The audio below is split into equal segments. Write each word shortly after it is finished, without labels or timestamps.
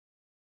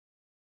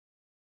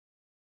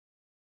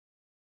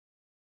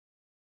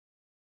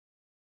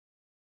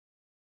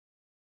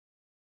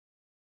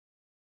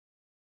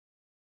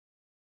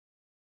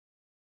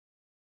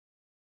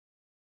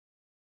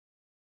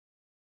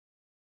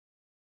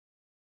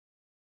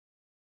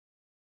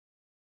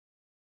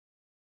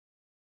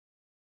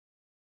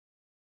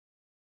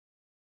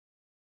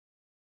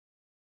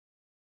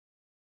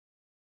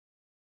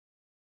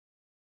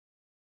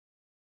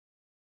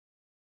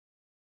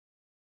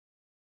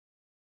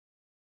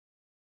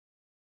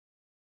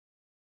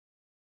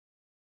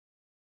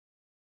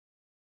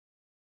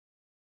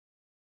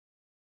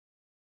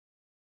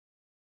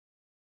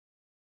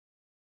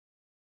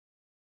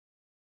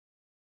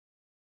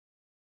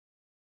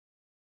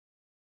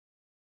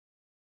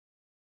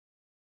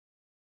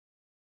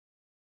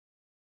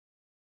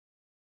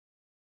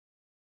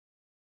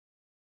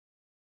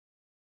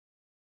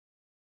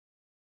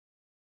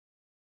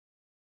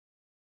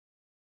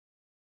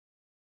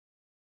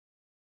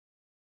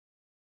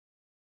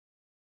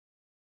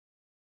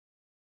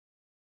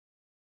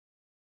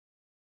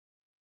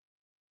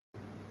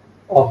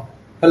Oh,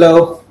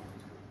 hello.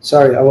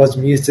 Sorry, I was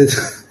muted.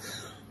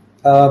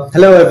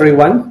 Hello,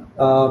 everyone.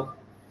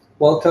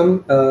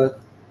 Welcome to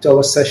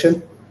our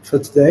session for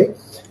today.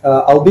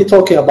 I'll be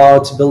talking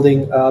about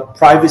building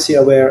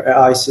privacy-aware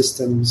AI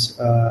systems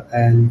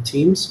and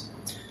teams.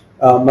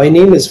 My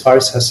name is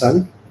Faris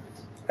Hassan,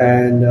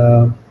 and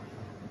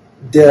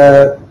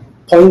the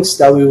points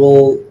that we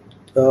will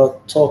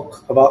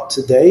talk about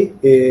today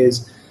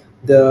is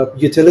the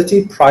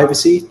utility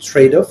privacy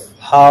trade-off,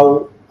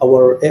 how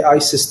our AI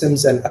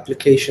systems and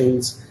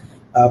applications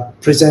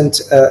present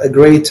a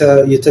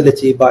greater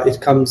utility, but it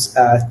comes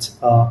at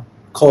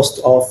cost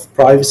of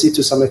privacy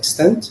to some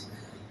extent.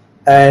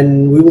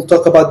 And we will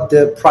talk about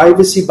the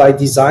privacy by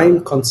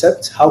design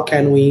concept. How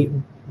can we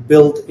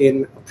build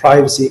in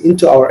privacy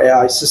into our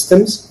AI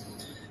systems?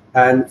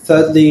 And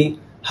thirdly,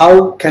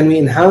 how can we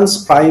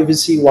enhance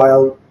privacy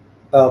while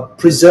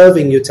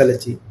preserving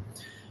utility?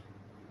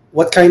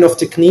 What kind of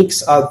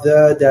techniques are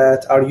there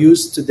that are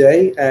used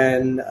today,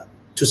 and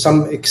to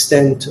some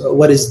extent,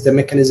 what is the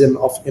mechanism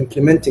of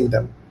implementing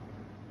them?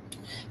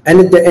 And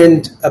at the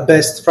end,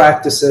 best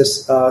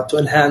practices to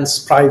enhance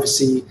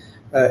privacy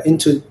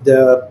into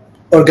the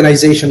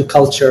organization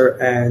culture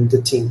and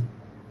the team.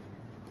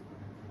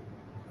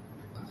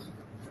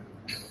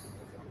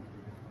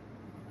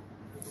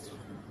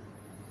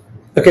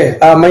 Okay,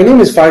 my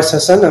name is Faris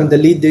Hassan. I'm the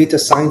lead data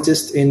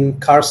scientist in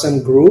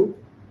Carson Group.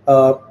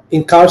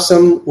 In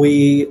Carson,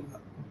 we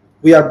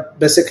are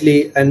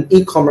basically an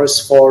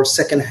e-commerce for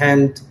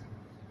secondhand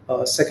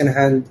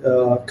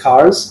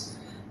cars,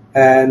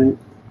 and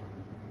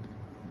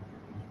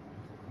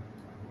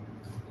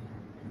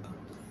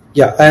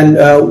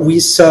we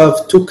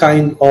serve two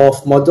kind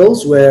of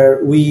models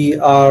where we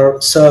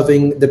are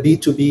serving the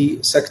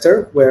B2B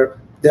sector, where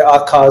there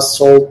are cars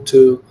sold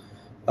to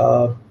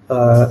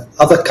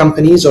other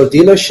companies or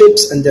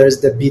dealerships, and there is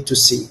the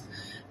B2C.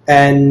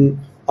 And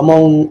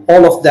among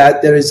all of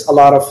that, there is a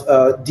lot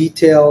of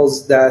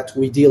details that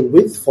we deal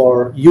with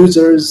for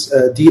users,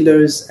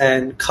 dealers,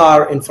 and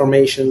car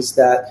informations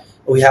that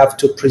we have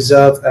to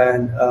preserve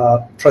and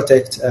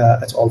protect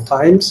at all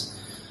times.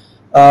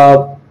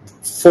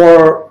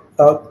 For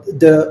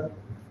the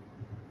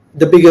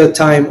bigger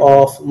time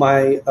of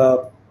my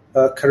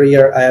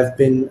career, I have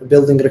been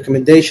building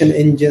recommendation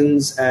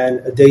engines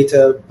and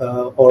data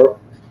or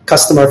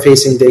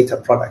customer-facing data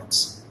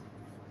products.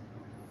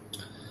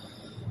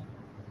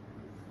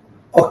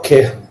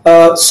 Okay,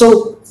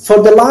 so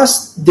for the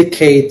last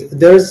decade,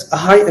 there's a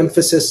high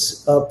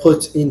emphasis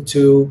put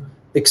into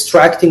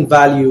extracting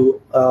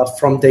value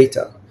from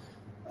data.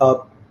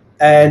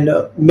 And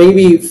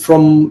maybe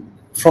from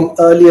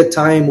earlier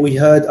time, we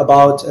heard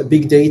about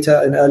big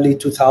data in early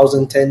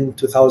 2010,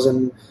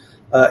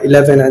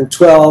 2011, and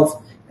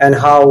 12, and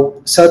how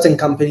certain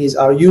companies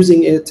are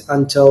using it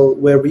until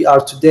where we are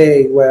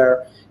today,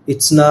 where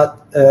it's not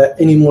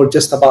anymore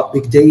just about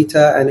big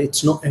data, and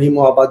it's not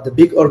anymore about the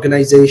big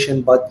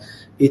organization, but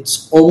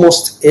it's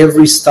almost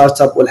every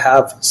startup will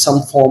have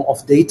some form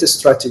of data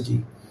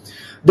strategy.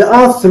 There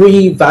are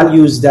three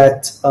values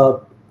that,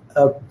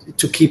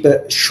 to keep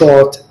it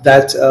short,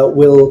 that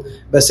will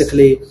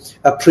basically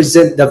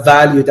present the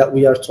value that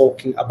we are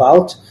talking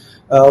about.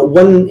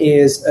 One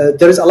is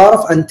there is a lot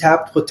of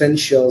untapped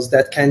potentials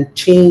that can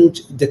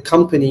change the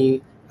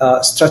company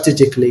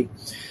strategically.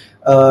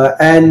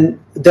 And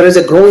there is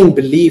a growing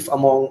belief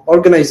among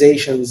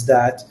organizations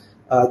that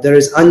there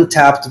is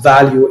untapped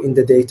value in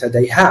the data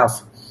they have.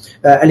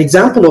 An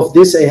example of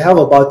this I have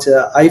about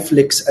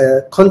iFlix,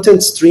 a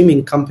content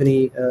streaming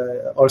company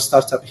or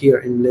startup here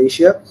in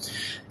Malaysia.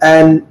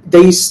 And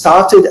they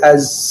started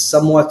as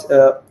somewhat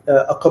a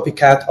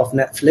copycat of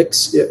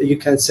Netflix, you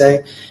can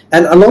say.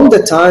 And along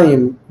the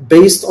time,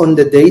 based on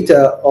the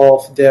data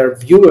of their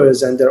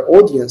viewers and their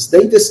audience,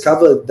 they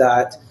discovered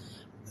that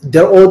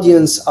their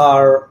audience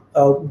are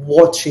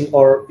watching,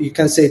 or you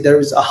can say there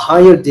is a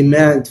higher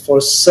demand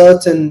for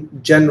certain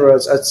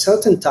genres and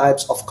certain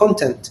types of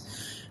content,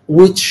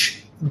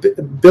 which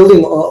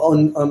building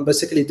on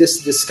basically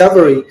this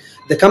discovery,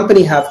 the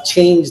company have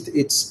changed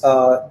its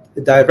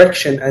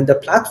direction, and the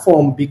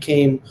platform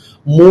became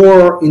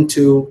more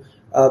into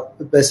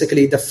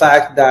basically the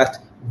fact that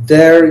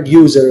their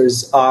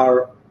users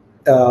are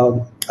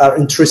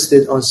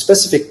interested on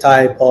specific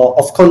type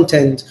of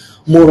content,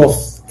 more of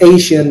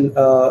Asian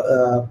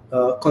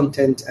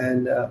content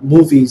and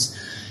movies.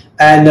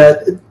 And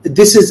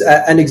this is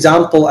an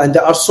example, and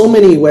there are so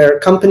many where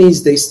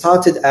companies, they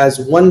started as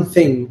one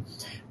thing,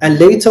 and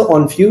later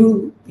on,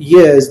 few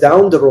years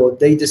down the road,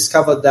 they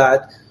discovered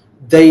that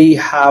they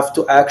have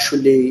to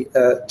actually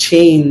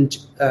change,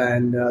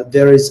 and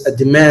there is a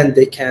demand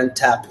they can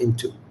tap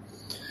into.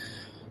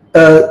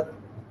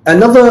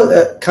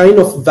 Another kind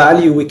of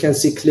value we can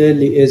see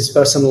clearly is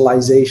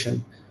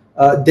personalization.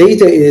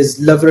 Data is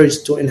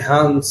leveraged to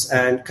enhance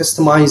and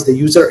customize the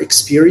user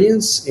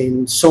experience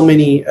in so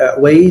many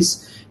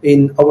ways.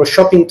 In our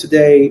shopping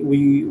today,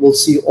 we will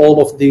see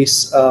all of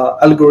these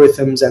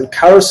algorithms and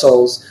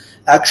carousels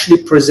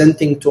actually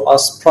presenting to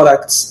us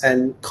products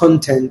and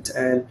content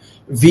and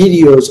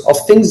videos of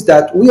things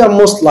that we are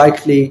most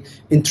likely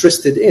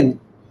interested in.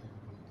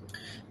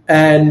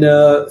 And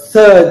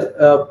third,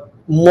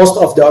 most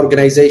of the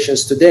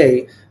organizations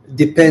today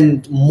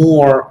depend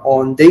more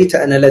on data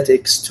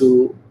analytics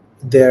to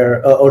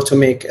their or to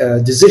make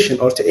a decision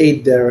or to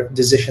aid their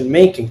decision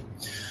making.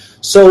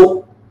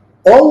 So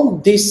all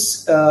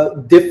these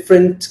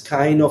different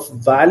kind of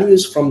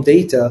values from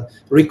data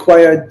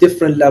require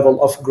different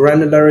level of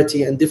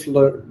granularity and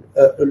different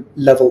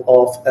level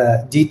of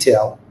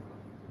detail.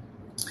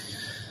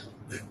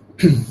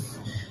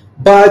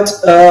 But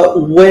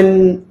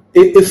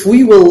if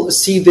we will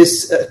see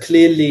this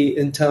clearly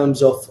in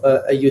terms of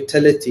a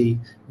utility,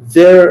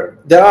 there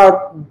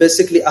are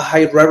basically a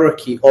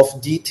hierarchy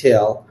of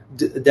detail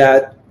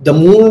that the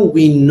more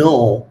we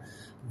know,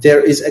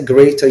 there is a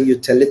greater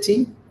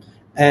utility.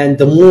 And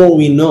the more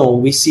we know,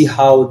 we see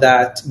how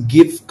that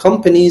give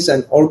companies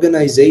and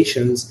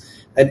organizations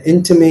an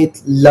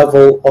intimate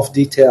level of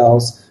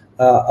details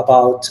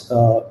about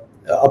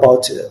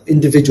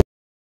individual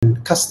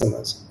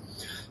customers.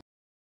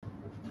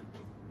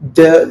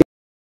 The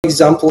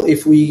example,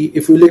 if we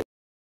look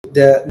at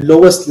the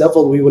lowest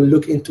level, we will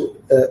look into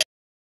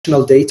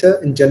data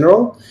in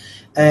general,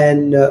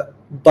 and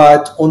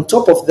but on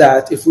top of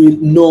that, if we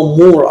know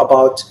more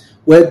about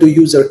where the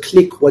user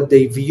click, what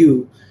they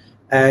view,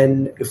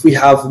 and if we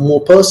have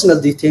more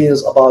personal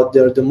details about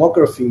their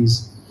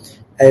demographies,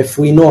 if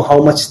we know how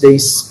much they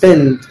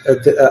spend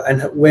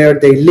and where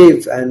they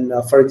live, and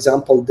for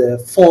example, the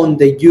phone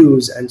they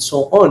use, and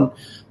so on,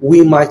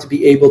 we might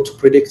be able to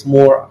predict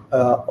more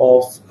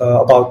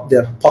about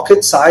their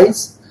pocket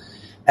size.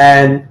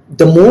 And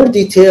the more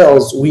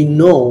details we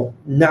know,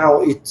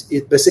 now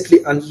it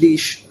basically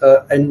unleash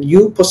a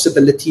new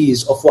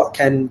possibilities of what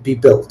can be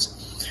built.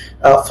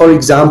 For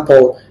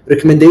example,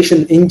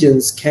 recommendation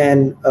engines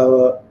can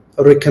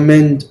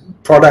recommend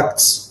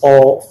products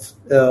of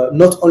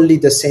not only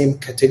the same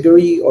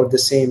category or the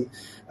same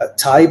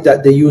type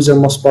that the user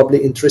most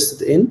probably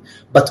interested in,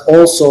 but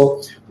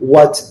also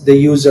what the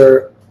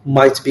user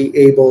might be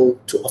able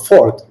to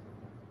afford.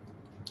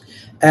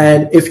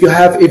 And if you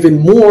have even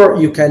more,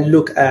 you can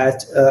look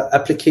at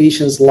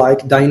applications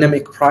like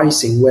dynamic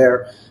pricing,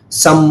 where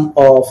some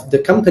of the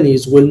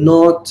companies will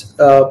not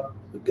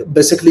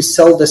basically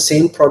sell the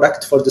same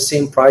product for the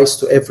same price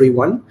to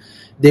everyone.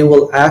 They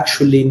will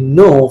actually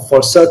know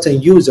for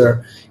certain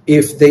user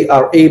if they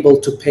are able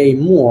to pay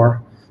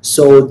more.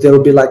 So there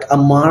will be like a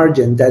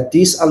margin that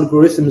these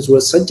algorithms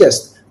will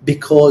suggest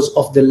because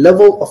of the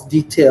level of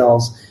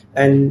details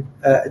and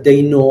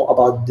they know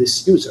about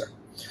this user.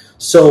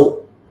 So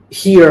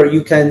here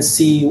you can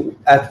see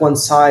at one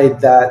side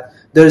that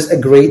there's a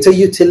greater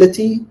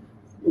utility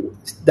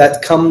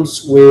that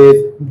comes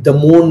with the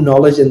more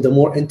knowledge and the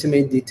more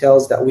intimate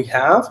details that we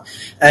have,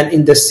 and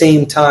in the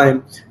same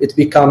time it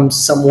becomes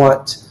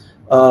somewhat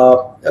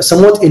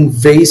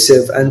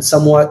invasive and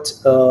somewhat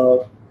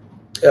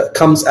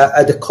comes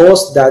at a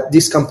cost that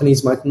these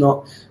companies might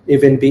not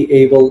even be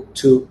able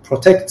to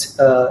protect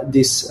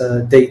this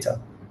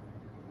data.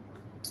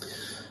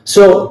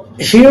 So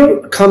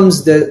here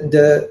comes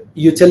the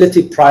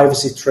utility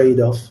privacy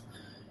trade-off.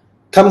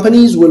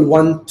 Companies will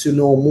want to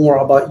know more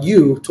about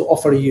you to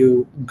offer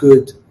you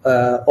good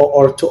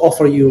or to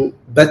offer you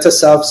better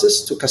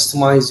services, to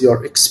customize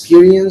your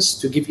experience,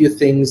 to give you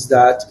things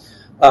that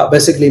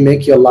basically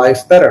make your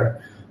life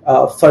better.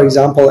 For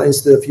example,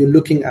 instead of you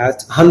looking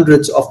at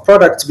hundreds of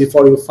products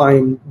before you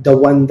find the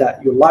one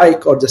that you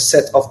like or the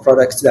set of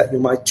products that you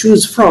might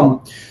choose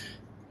from,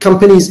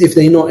 companies, if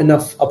they know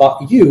enough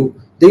about you,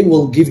 they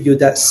will give you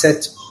that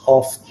set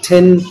of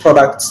 10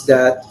 products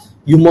that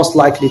you most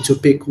likely to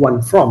pick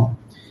one from.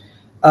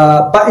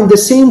 But in the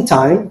same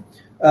time,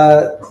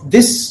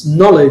 this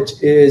knowledge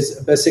is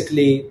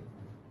basically,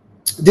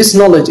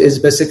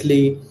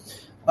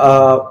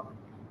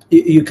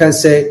 you can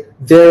say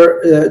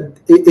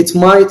it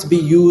might be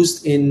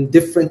used in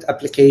different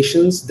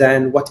applications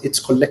than what it's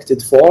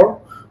collected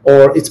for,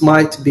 or it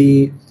might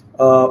be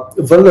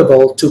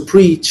vulnerable to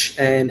breach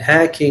and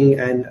hacking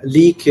and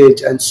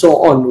leakage and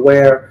so on,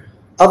 where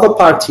other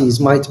parties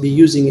might be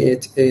using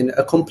it in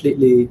a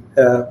completely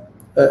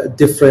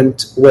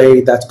different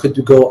way that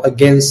could go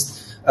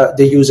against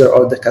the user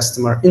or the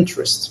customer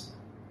interest.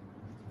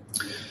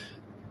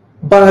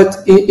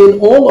 But in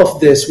all of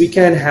this, we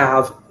can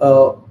have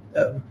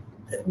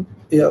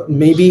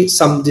maybe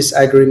some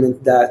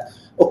disagreement that,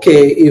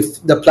 okay, if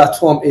the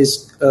platform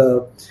is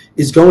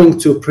going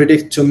to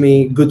predict to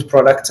me good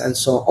products and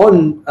so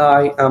on,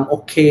 I am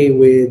okay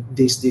with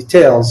these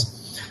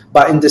details.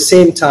 But in the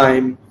same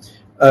time,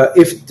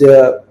 if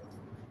the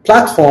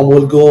platform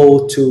will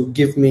go to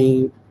give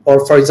me,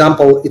 or for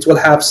example, it will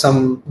have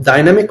some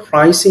dynamic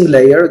pricing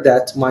layer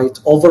that might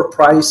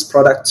overprice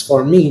products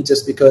for me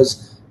just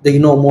because they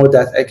know more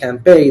that I can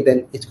pay,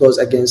 then it goes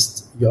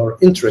against your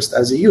interest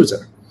as a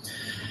user.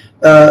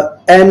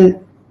 And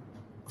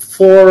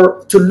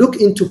to look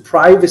into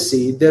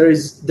privacy, there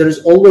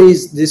is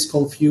always this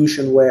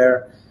confusion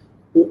where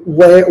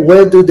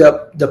where do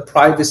the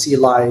privacy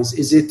lies?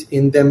 Is it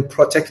in them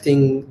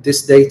protecting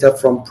this data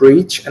from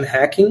breach and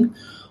hacking,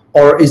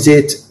 or is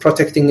it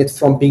protecting it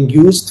from being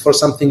used for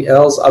something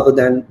else other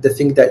than the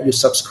thing that you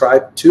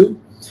subscribe to?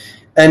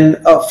 And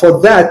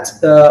for that,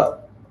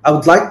 I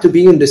would like to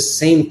be on the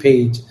same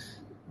page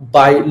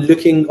by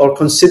looking or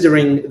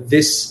considering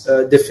this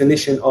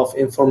definition of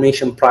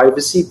information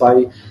privacy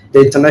by the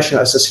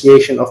International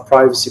Association of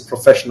Privacy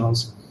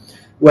Professionals,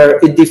 where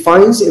it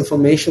defines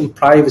information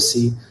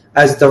privacy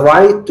as the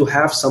right to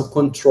have some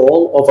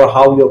control over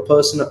how your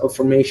personal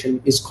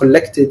information is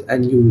collected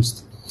and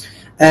used.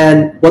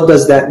 And what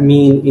does that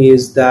mean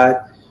is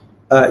that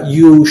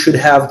you should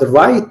have the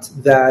right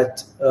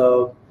that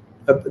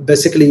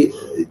basically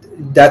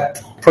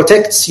that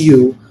protects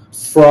you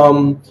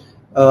from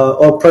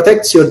or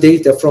protects your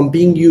data from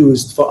being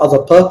used for other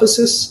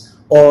purposes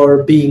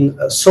or being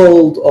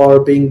sold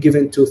or being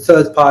given to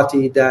third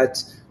party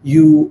that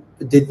you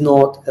did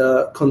not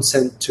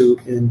consent to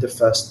in the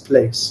first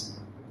place.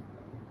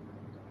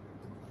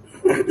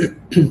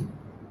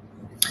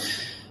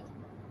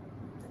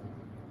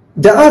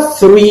 There are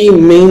three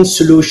main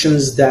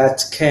solutions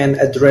that can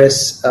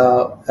address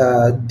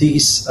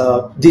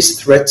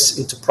these threats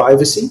into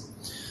privacy.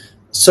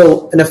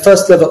 So, in the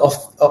first level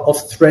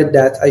of threat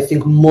that I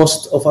think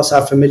most of us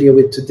are familiar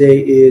with today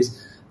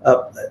is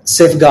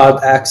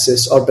safeguard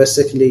access, or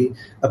basically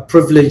a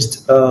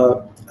privileged,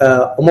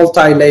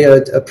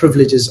 multi-layered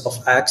privileges of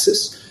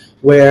access,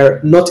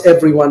 where not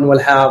everyone will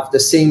have the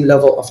same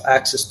level of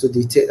access to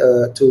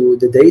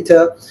the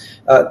data.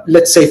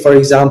 Let's say, for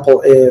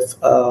example,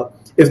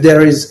 if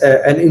there is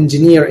an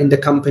engineer in the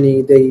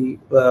company, they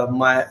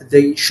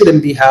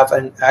shouldn't be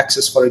having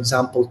access, for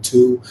example,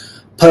 to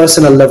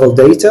personal level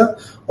data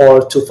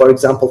or to, for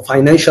example,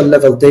 financial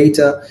level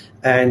data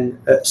and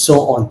so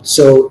on.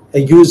 So a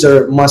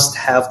user must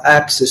have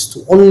access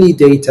to only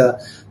data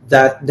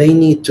that they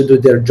need to do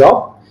their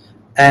job,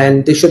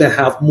 and they shouldn't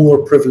have more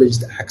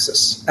privileged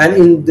access. And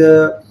in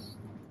the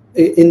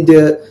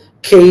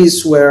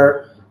case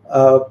where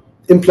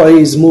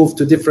employees move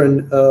to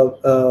different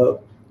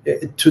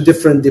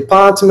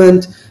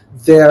department,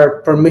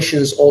 their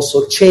permissions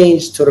also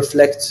change to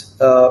reflect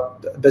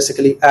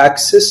basically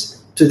access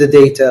to the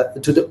data,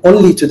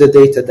 only to the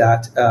data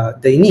that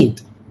they need.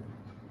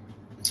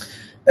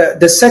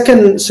 The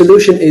second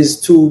solution is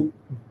to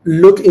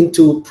look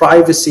into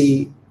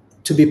privacy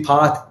to be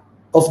part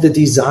of the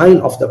design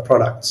of the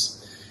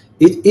products.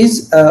 It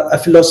is a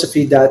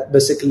philosophy that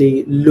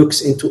basically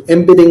looks into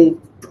embedding,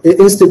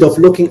 instead of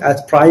looking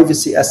at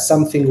privacy as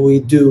something we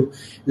do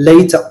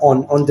later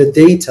on the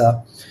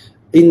data.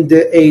 In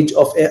the age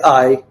of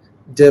AI,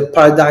 the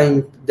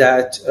paradigm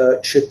that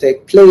should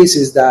take place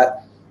is that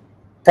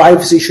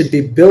privacy should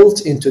be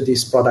built into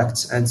these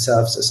products and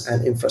services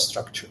and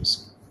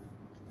infrastructures.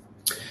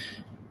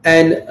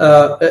 And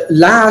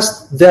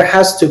last, there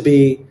has to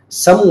be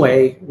some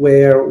way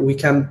where we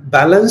can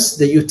balance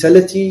the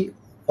utility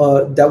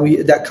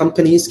that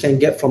companies can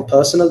get from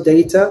personal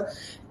data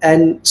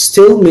and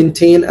still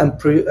maintain and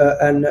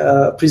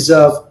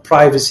preserve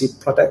privacy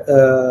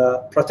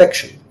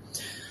protection.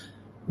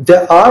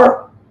 There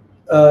are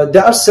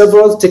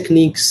several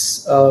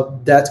techniques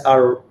that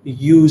are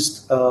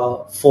used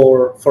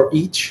for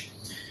each.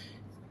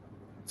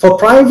 For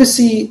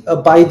privacy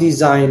by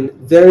design,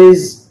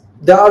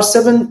 there are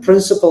 7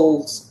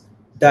 principles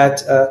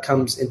that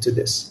comes into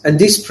this, and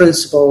these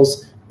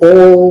principles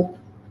all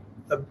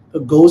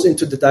goes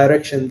into the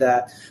direction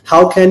that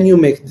how can you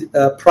make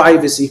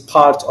privacy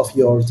part of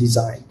your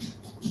design.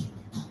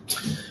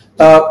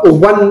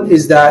 One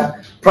is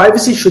that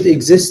privacy should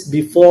exist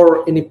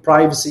before any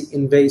privacy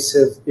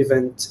invasive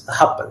event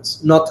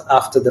happens, not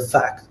after the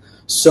fact.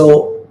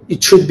 So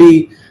it should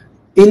be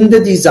in the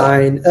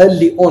design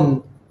early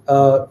on.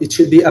 It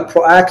should be a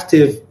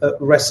proactive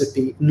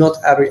recipe, not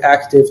a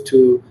reactive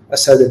to a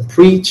certain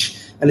breach,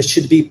 and it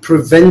should be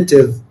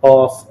preventive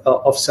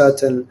of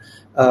certain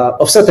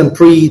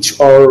breach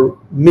or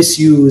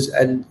misuse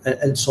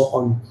and so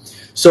on.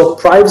 So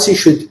privacy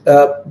should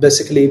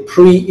basically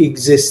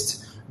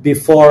pre-exist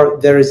before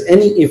there is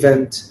any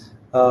event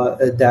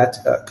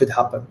that could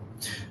happen.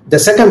 The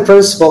second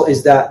principle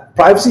is that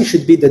privacy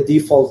should be the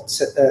default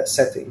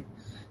setting.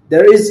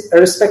 There is,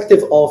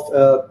 irrespective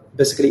of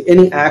basically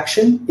any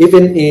action,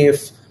 even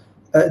if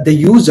the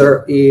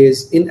user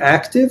is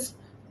inactive,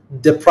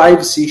 the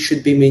privacy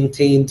should be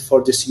maintained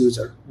for this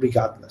user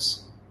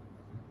regardless.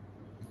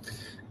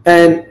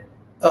 And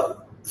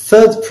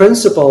third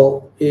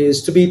principle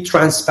is to be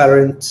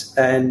transparent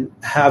and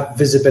have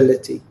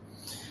visibility.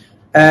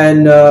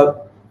 And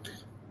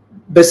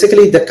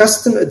basically,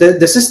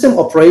 the system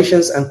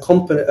operations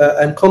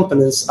and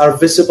components are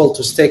visible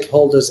to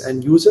stakeholders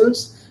and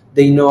users.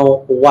 They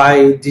know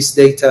why this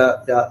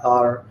data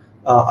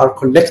are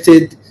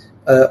collected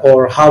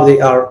or how they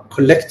are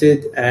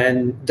collected,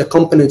 and the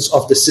components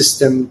of the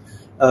system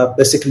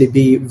basically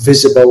be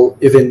visible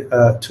even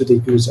to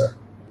the user.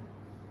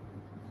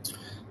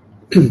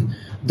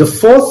 The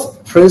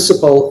fourth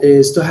principle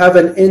is to have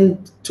an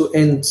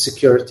end-to-end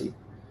security.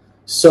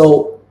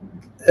 So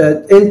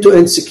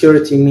End-to-end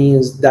security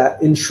means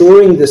that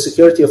ensuring the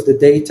security of the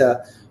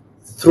data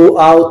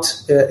throughout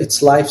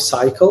its life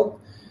cycle,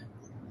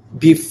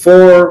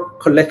 before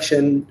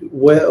collection,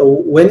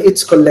 when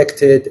it's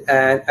collected,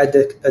 and at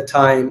the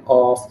time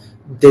of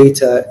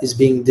data is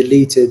being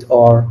deleted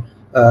or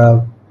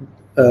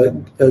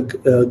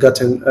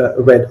gotten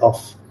rid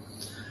of.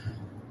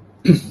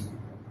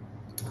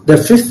 The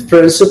fifth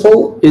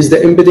principle is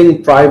the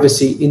embedding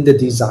privacy in the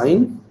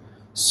design.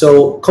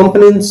 So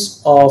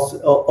components of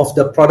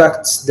the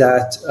products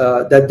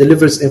that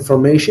delivers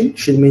information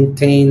should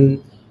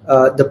maintain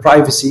the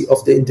privacy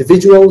of the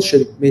individual,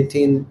 should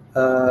maintain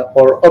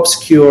or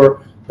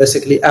obscure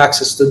basically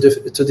access to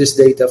this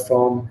data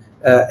from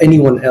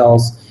anyone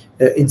else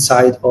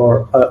inside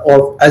or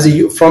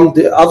from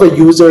the other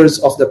users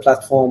of the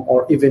platform,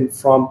 or even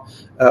from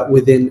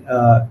within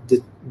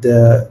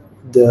the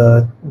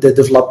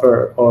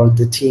developer or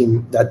the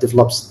team that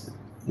develops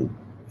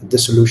the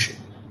solution.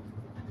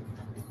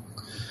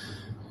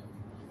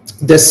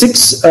 The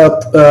sixth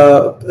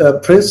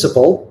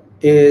principle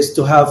is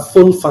to have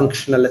full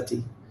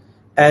functionality.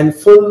 And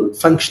full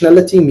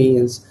functionality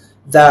means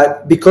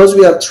that because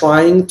we are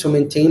trying to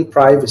maintain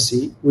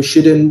privacy, we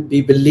shouldn't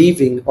be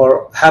believing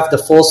or have the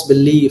false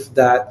belief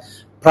that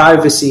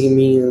privacy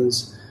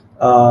means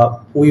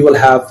we will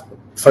have,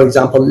 for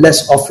example,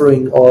 less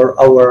offering, or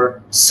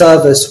our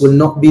service will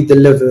not be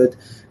delivered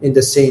in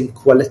the same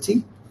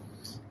quality.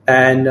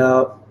 And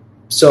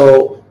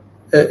so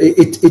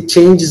it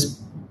changes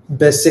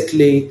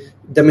basically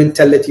the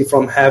mentality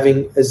from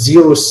having a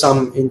zero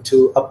sum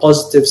into a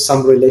positive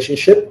sum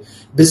relationship.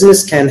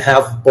 Business can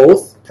have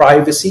both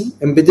privacy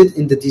embedded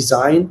in the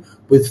design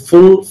with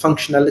full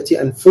functionality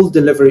and full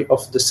delivery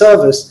of the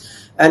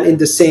service, and in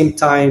the same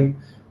time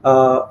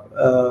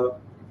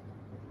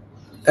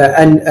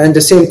and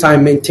the same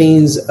time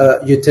maintains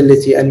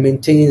utility and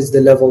maintains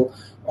the level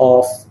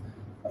of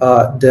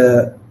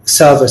the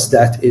service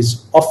that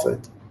is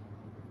offered.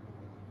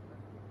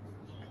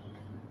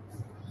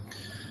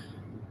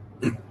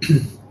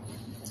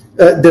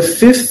 The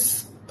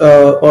fifth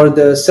or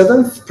the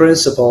seventh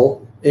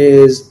principle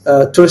is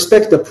to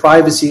respect the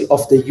privacy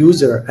of the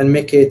user and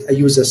make it a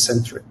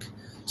user-centric.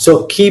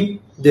 So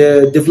keep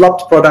the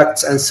developed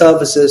products and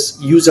services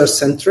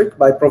user-centric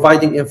by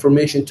providing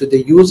information to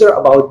the user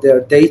about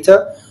their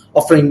data,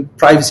 offering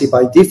privacy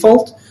by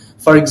default.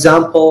 For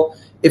example,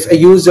 if a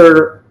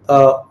user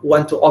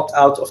want to opt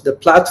out of the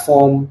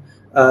platform,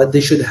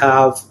 they should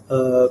have,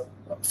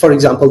 for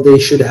example, they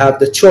should have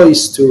the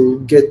choice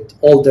to get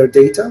all their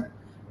data,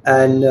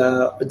 and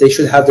they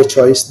should have the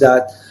choice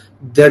that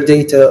their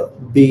data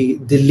be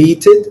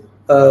deleted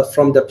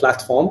from the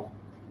platform.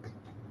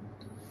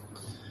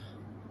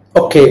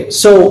 Okay,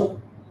 so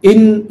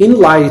in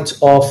light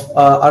of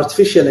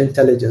artificial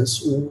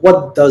intelligence,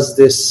 what does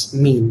this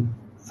mean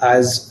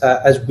as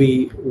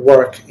we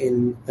work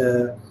in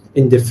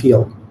the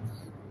field?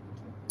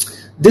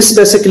 This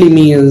basically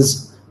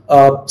means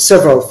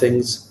several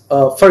things.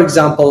 For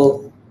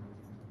example,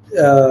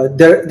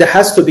 there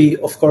has to be,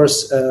 of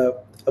course,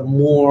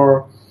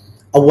 more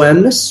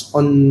awareness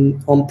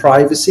on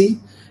privacy.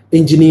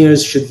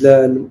 Engineers should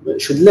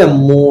learn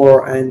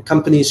more, and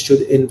companies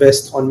should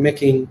invest on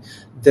making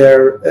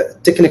their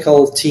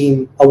technical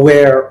team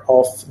aware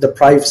of the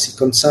privacy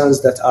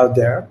concerns that are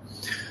there.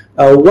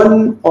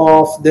 One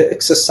of the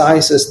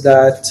exercises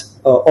that,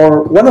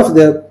 or one of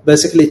the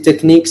basically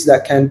techniques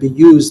that can be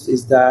used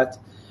is that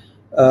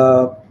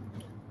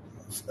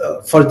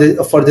for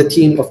the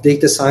team of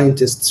data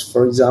scientists,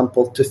 for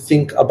example, to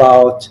think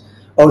about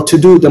or to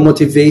do the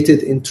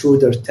motivated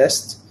intruder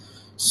test.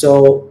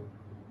 So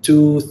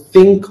to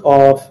think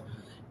of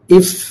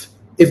if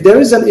there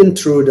is an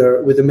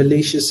intruder with a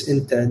malicious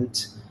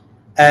intent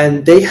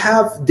and they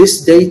have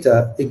this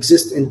data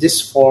exist in this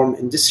form,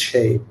 in this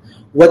shape,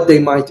 what they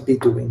might be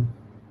doing.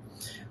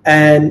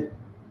 And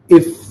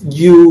if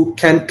you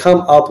can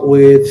come up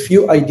with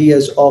few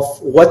ideas of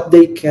what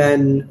they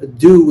can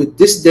do with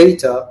this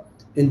data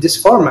in this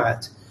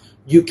format,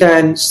 you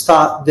can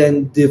start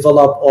then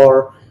develop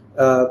or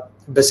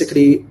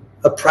basically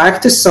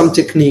practice some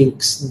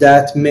techniques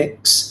that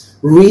makes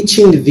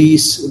reaching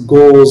these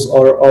goals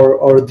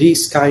or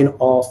these kind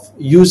of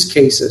use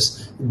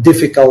cases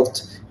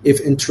difficult if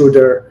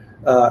intruder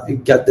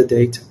get the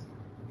data.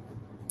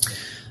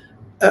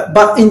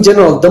 But in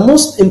general, the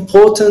most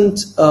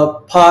important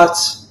part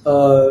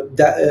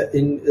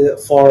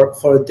for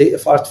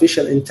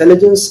artificial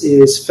intelligence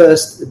is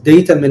first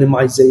data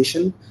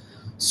minimization.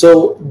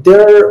 So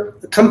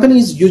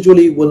companies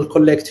usually will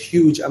collect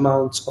huge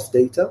amounts of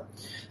data,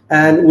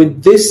 and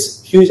with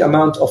this huge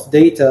amount of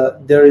data,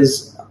 there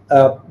is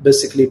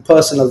basically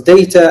personal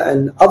data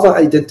and other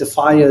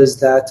identifiers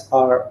that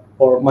are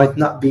or might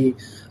not be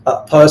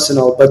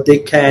personal, but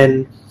they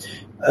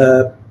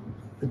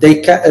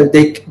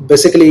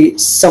basically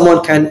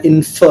someone can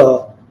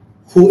infer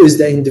who is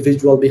the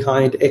individual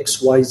behind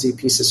XYZ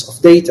pieces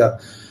of data.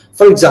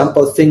 For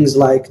example, things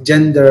like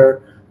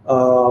gender,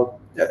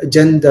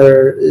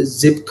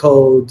 zip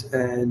code,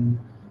 and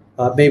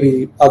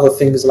maybe other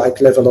things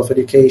like level of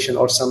education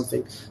or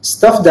something.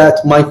 Stuff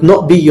that might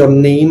not be your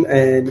name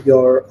and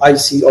your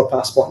IC or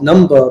passport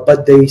number,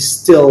 but they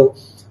still,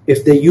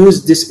 if they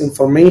use this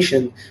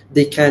information,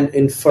 they can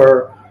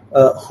infer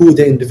who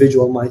the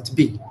individual might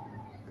be.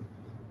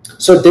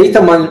 So data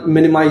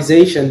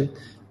minimization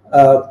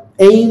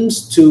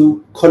aims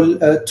to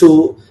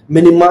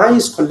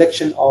minimize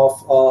collection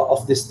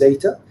of this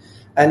data,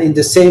 and in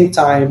the same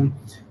time,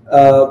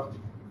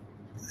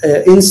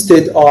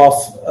 instead of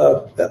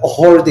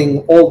hoarding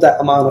all that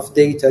amount of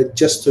data,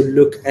 just to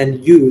look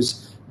and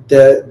use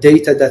the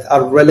data that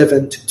are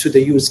relevant to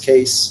the use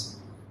case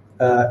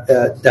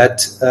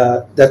that's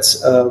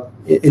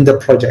in the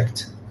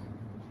project.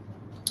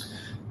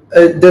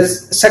 The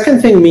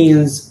second thing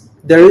means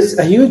there is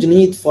a huge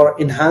need for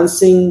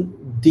enhancing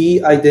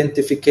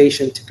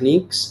de-identification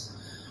techniques.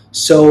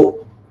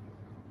 So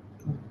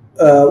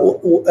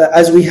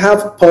as we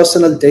have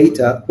personal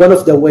data, one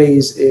of the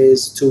ways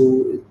is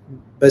to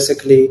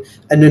basically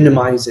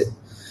anonymize it.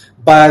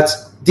 But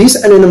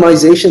these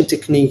anonymization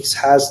techniques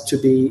has to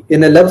be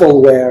in a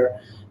level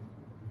where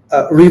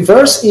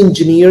reverse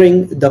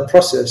engineering the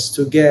process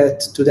to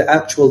get to the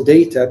actual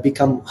data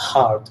become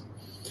hard.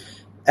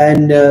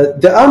 And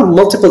there are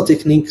multiple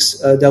techniques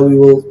that we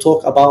will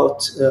talk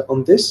about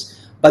on this,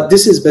 but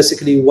this is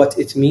basically what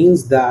it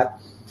means, that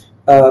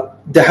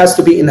there has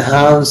to be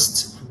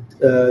enhanced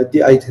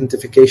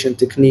de-identification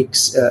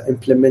techniques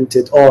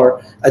implemented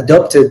or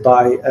adopted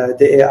by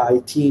the AI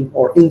team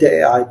or in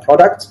the AI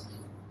product.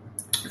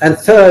 And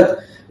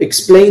third,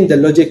 explain the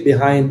logic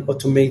behind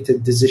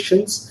automated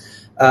decisions.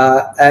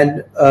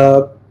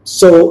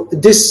 So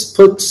this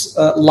puts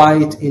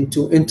light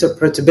into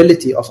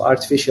interpretability of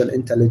artificial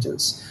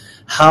intelligence.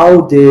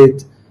 How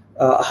did,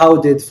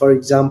 for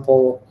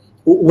example,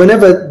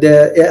 whenever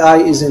the AI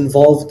is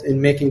involved in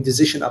making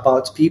decision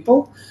about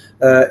people,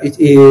 it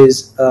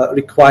is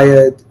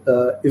required,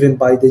 even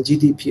by the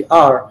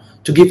GDPR,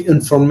 to give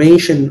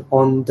information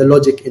on the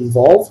logic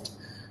involved.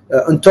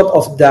 On top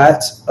of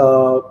that,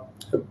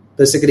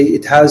 basically,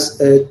 it has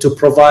to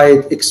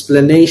provide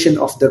explanation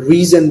of the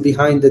reason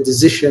behind the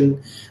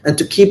decision and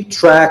to keep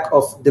track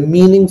of the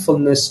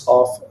meaningfulness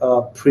of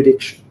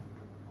prediction.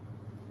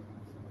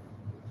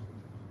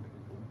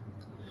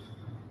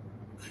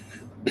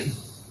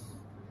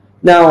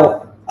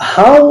 Now,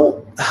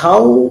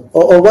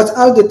 what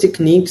are the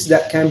techniques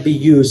that can be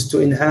used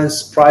to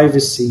enhance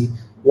privacy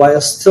while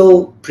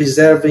still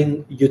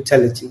preserving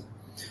utility?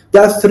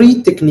 There are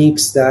three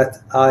techniques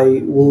that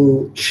I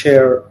will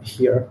share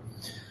here.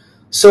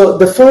 So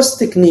the first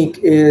technique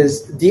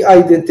is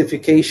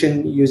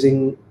de-identification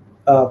using,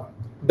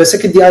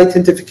 basically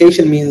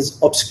de-identification means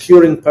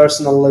obscuring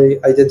personally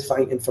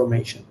identifying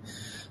information.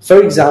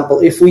 For example,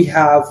 if we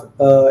have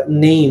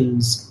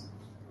names,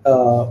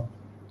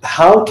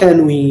 how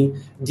can we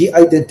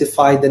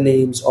de-identify the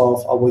names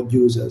of our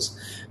users?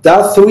 There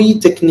are three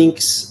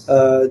techniques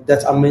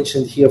that are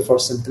mentioned here for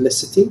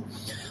simplicity.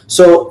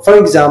 So for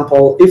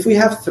example, if we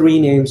have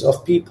three names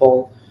of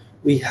people,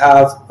 we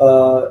have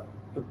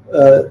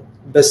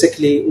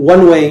basically,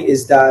 one way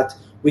is that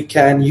we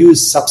can use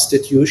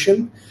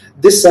substitution.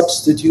 This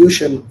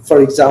substitution,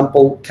 for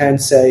example, can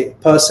say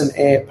person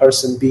A,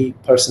 person B,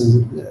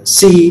 person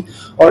C,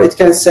 or it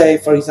can say,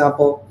 for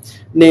example,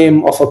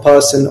 name of a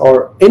person,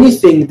 or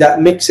anything that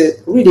makes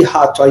it really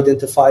hard to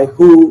identify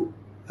who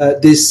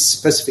this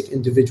specific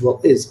individual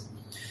is.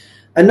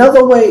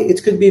 Another way,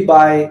 it could be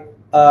by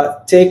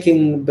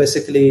taking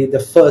basically the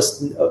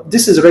first,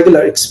 this is a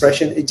regular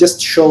expression, it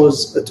just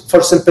shows,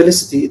 for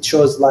simplicity, it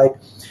shows like,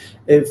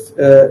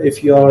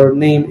 if your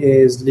name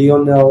is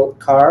Lionel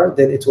Carr,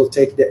 then it will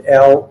take the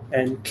L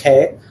and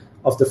K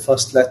of the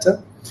first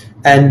letter,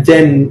 and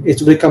then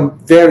it will become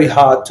very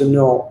hard to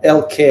know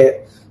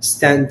LK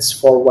stands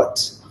for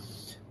what.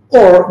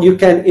 Or you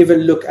can even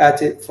look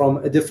at it from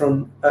a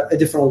different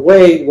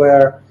way,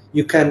 where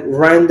you can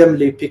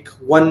randomly pick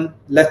one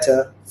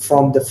letter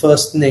from the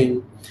first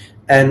name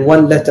and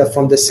one letter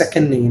from the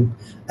second name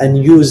and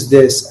use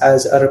this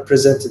as a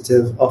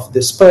representative of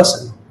this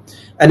person.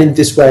 And in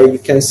this way, you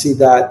can see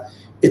that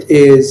it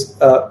is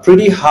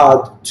pretty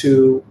hard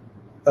to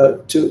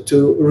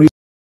read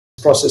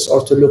this process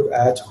or to look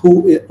at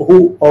who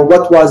or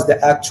what was the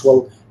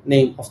actual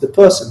name of the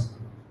person.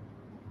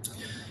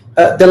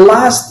 The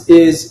last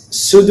is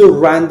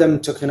pseudo-random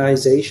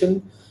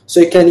tokenization. So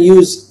you can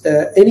use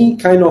any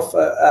kind of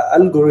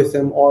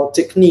algorithm or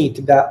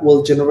technique that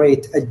will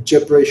generate a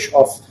gibberish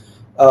of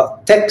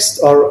text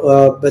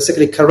or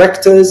basically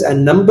characters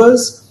and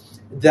numbers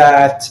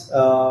that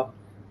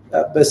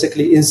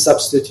basically in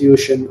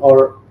substitution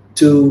or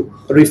to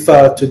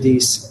refer to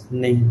these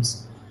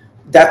names.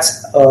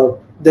 That's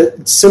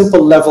the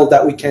simple level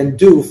that we can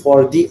do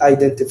for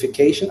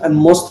de-identification, and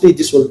mostly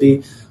this will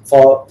be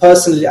for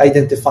personally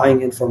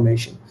identifying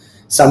information.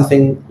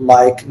 Something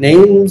like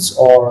names,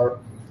 or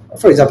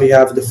for example, you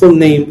have the full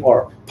name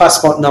or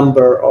passport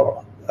number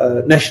or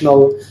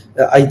national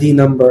ID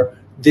number.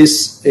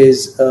 This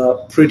is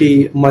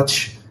pretty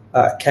much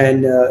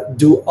can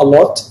do a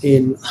lot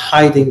in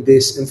hiding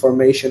this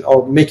information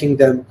or making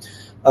them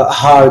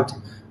hard.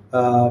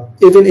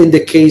 Even in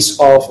the case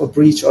of a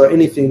breach or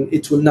anything,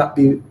 it will not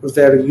be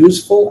very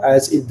useful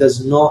as it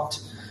does not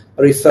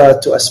refer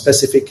to a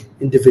specific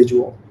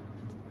individual.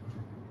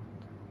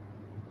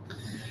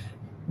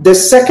 The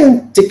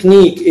second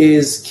technique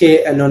is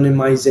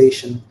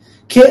K-anonymization.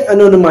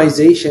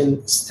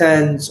 K-anonymization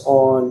stands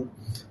on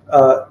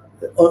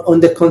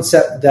the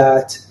concept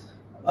that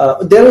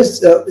there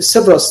is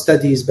several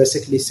studies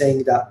basically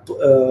saying that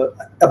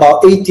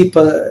about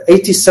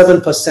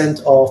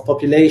 87% of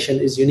population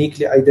is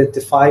uniquely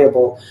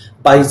identifiable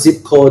by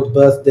zip code,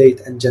 birth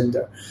date, and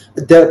gender.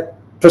 The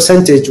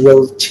percentage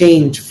will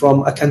change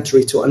from a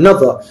country to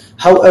another.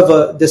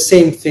 However, the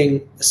same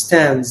thing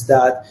stands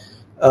that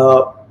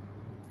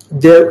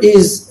there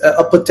is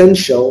a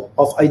potential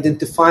of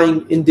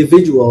identifying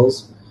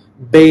individuals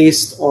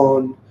based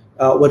on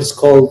what is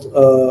called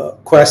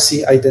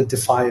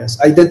quasi-identifiers.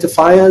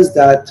 Identifiers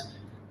that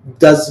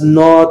does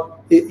not,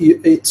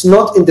 it's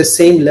not in the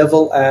same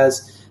level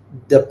as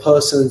the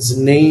person's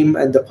name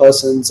and the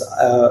person's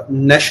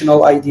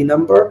national ID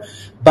number,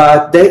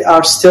 but they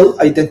are still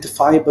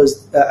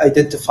identifiers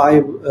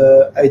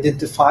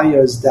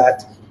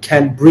that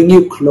can bring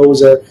you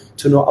closer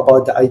to know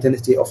about the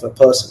identity of a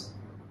person.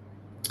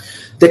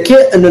 The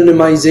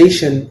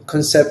K-anonymization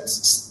concept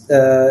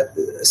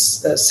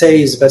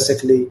says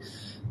basically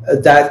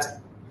that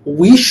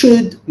we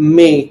should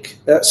make,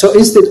 so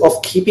instead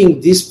of keeping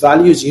these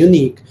values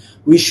unique,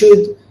 we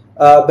should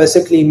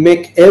basically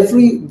make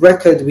every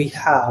record we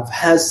have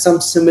has some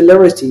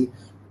similarity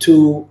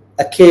to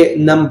a K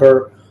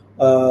number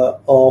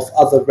of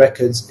other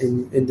records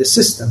in the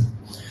system.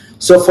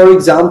 So for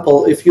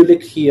example, if you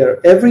look here,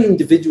 every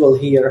individual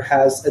here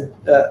has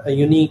a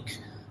unique,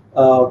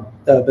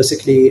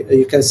 basically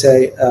you can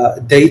say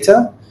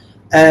data.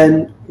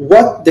 And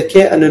what the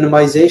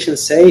K-anonymization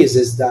says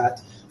is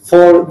that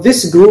for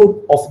this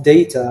group of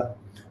data,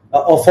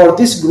 or for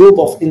this group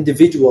of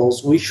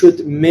individuals, we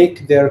should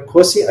make their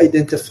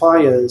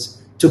quasi-identifiers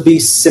to be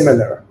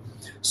similar.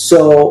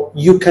 So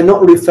you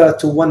cannot refer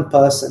to one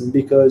person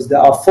because there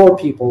are 4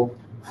 people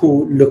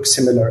who look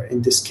similar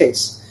in this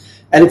case.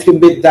 And if you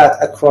make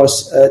that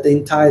across the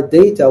entire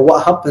data,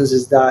 what happens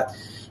is that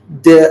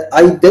the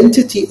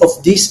identity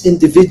of this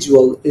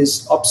individual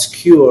is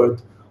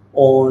obscured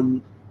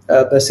on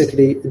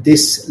basically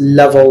this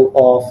level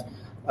of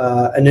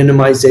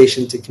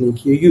anonymization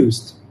technique you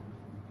used.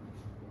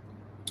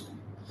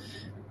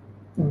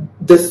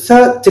 The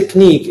third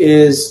technique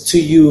is to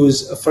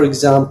use, for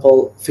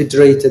example,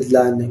 federated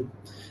learning.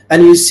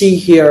 And you see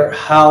here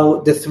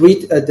how the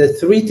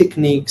three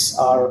techniques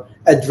are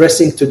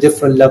addressing to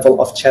different level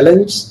of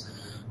challenge.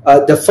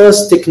 The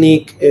first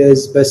technique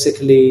is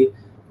basically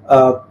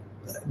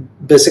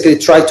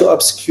try to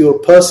obscure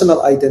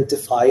personal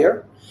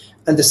identifier.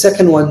 And the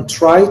second one,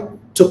 try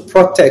to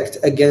protect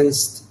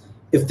against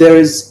if there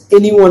is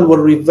anyone will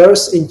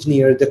reverse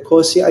engineer the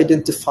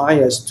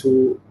quasi-identifiers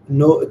to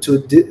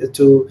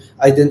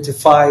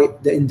identify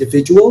the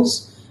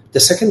individuals. The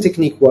second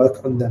technique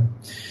work on them.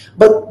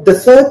 But the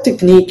third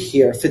technique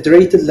here,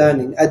 federated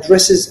learning,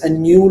 addresses a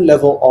new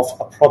level of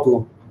a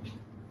problem.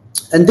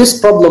 And this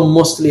problem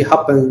mostly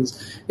happens,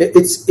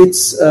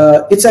 it's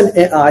an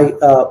AI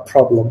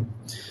problem.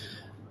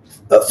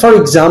 For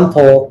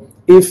example,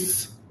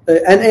 if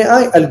an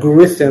AI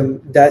algorithm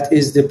that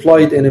is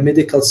deployed in a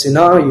medical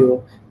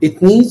scenario,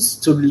 it needs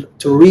to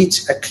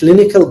reach a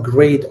clinical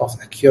grade of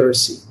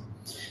accuracy.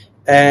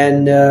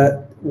 And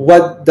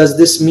what does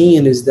this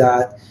mean is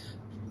that,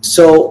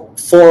 so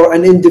for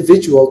an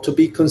individual to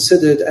be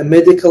considered a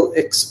medical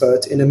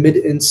expert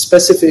in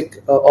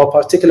specific or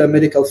particular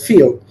medical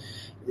field,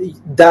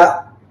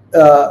 that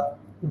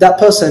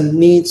person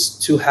needs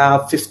to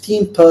have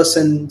 15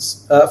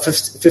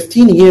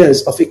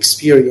 years of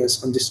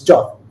experience on this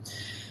job.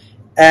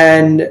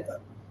 And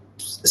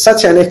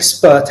such an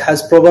expert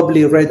has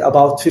probably read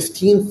about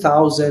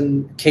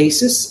 15,000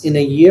 cases in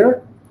a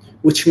year,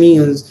 which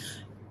means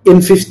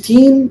in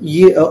 15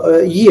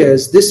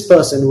 years, this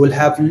person will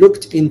have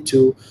looked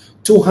into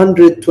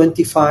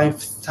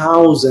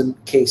 225,000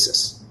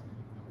 cases.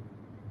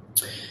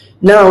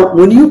 Now,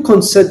 when you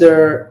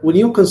consider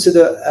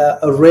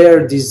a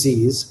rare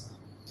disease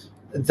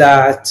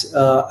that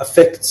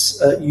affects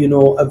a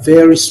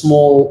very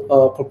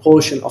small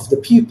proportion of the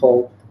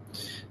people,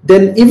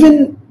 then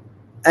even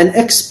an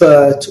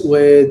expert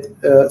with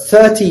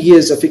 30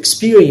 years of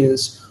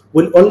experience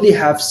will only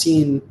have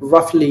seen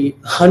roughly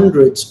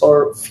hundreds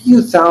or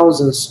few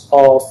thousands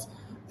of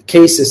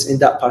cases in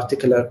that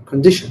particular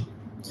condition.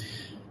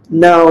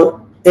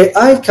 Now,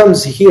 AI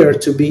comes here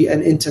to be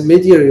an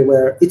intermediary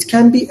where it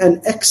can be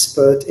an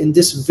expert in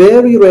this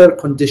very rare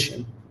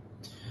condition.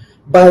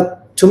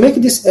 But to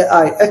make this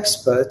AI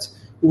expert,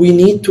 we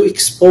need to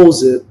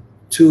expose it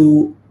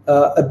to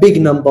a big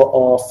number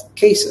of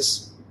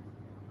cases.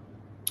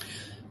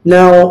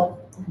 Now,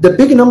 the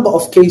big number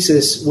of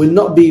cases will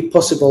not be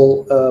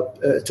possible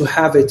to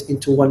have it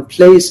into one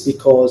place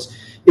because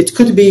it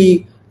could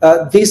be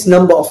this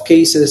number of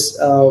cases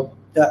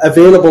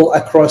available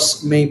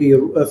across maybe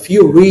a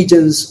few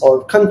regions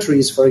or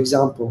countries, for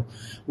example,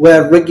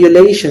 where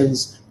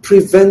regulations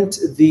prevent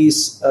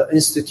these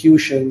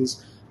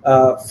institutions,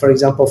 for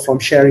example, from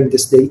sharing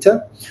this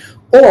data.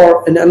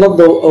 Or in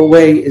another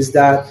way is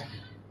that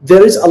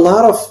there is a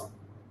lot of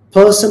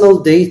personal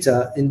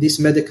data in these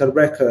medical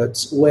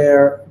records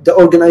where the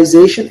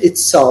organization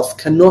itself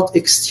cannot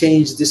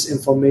exchange this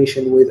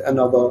information with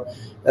another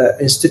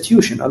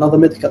institution, another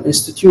medical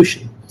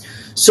institution.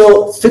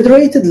 So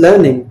federated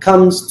learning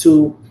comes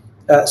to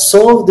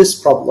solve this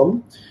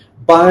problem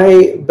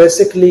by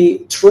basically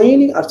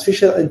training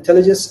artificial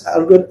intelligence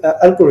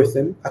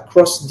algorithm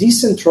across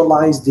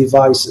decentralized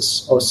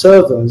devices or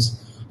servers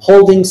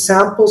holding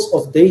samples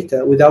of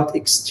data without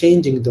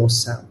exchanging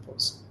those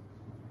samples.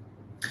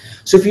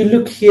 So if you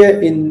look here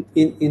in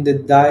the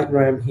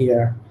diagram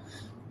here,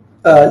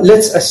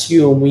 let's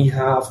assume we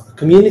have a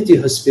community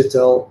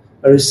hospital,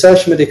 a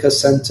research medical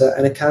center,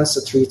 and a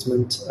cancer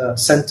treatment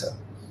center.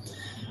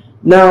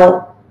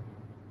 Now,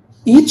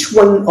 each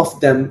one of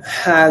them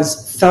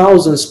has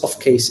thousands of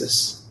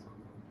cases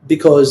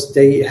because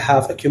they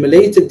have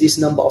accumulated this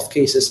number of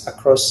cases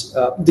across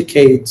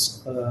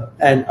decades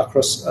and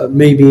across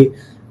maybe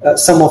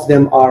some of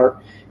them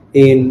are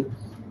in,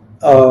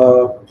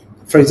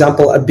 for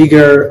example, a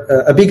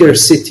bigger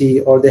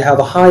city, or they have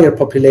a higher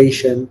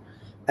population,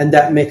 and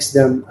that makes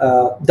them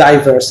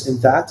diverse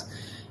in that.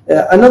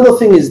 Another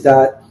thing is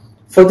that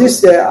for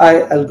this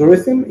AI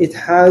algorithm, it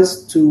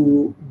has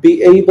to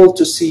be able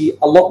to see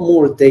a lot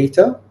more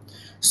data,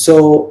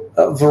 so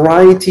a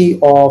variety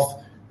of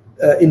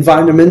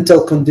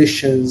environmental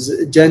conditions,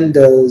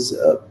 genders,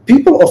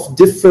 people of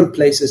different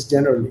places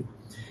generally.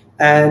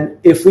 And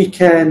if we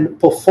can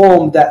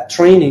perform that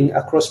training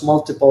across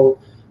multiple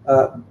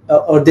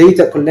or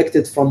data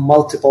collected from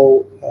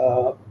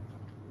multiple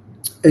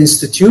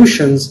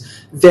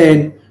institutions,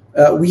 then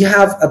we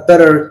have a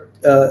better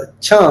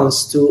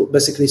chance to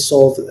basically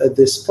solve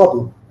this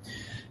problem.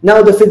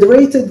 Now, the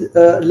federated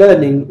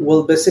learning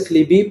will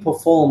basically be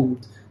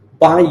performed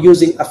by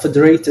using a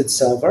federated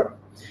server.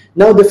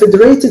 Now, the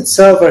federated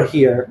server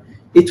here,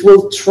 it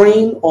will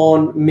train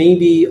on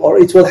maybe, or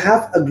it will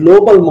have a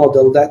global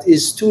model that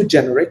is too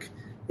generic.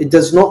 It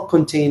does not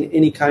contain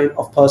any kind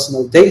of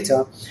personal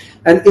data,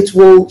 and it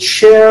will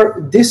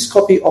share this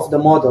copy of the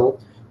model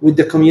with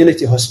the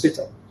community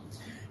hospital.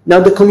 Now,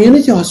 the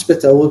community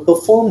hospital will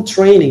perform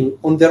training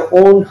on their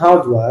own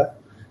hardware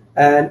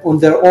and on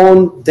their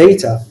own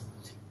data.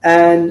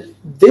 And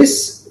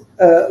this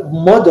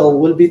model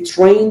will be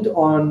trained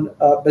on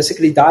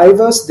basically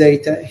diverse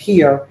data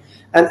here.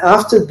 And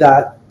after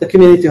that, the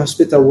community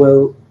hospital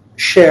will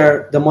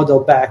share the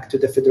model back to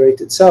the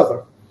federated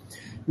server.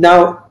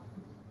 Now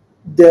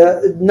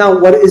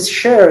what is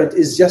shared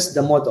is just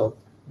the model,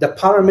 the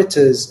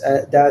parameters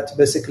that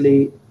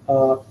basically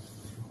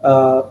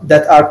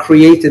that are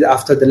created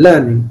after the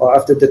learning or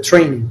after the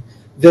training.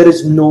 There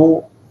is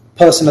no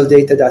personal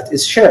data that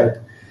is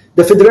shared.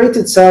 The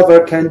federated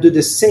server can do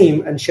the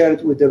same and share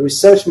it with the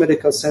research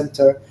medical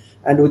center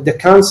and with the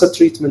cancer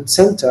treatment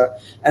center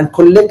and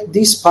collect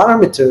these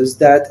parameters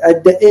that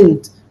at the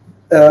end,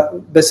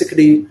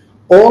 basically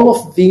all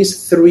of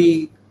these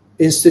three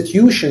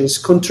institutions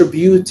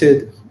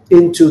contributed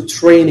into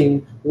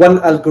training one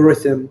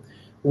algorithm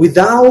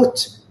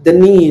without the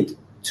need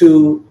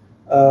to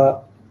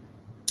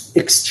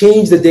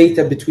exchange the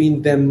data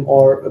between them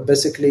or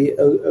basically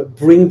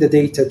bring the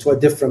data to a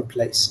different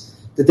place.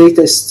 The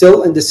data is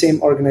still in the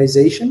same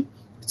organization,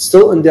 it's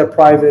still in their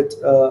private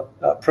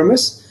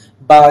premise,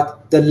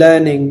 but the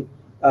learning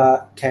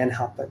can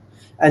happen.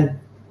 And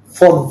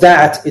for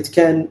that, it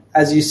can,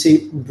 as you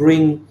see,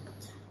 bring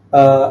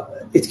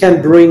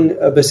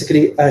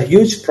basically a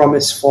huge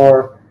promise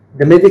for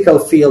the medical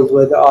field,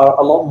 where there are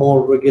a lot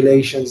more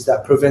regulations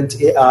that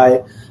prevent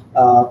AI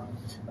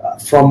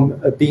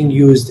from being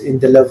used in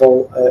the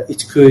level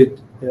it could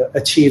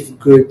achieve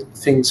good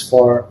things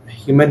for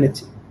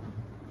humanity.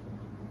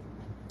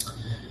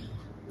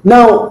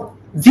 Now,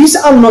 these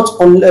are not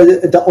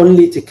the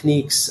only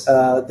techniques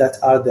that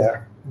are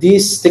there.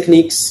 These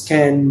techniques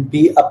can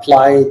be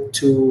applied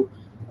to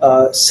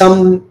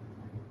some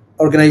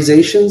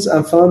organizations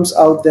and firms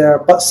out there,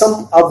 but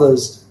some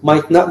others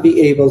might not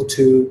be able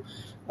to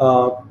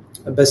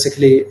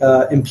basically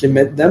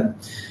implement them.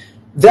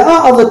 There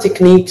are other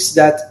techniques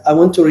that I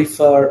want to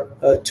refer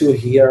to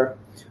here.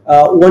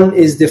 One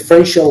is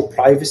differential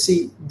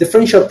privacy.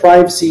 Differential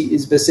privacy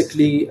is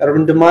basically a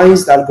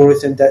randomized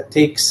algorithm that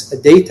takes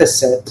a data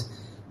set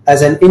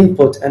as an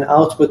input and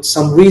output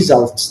some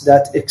results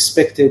that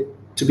expected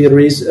to be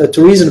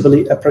to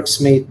reasonably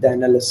approximate the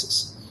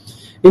analysis.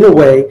 In a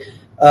way,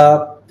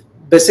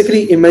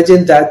 basically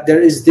imagine that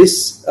there is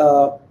this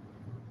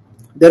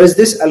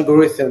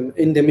algorithm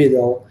in the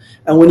middle,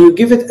 and when you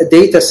give it a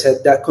data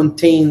set that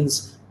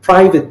contains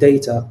private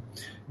data,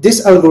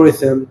 this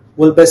algorithm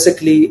will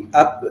basically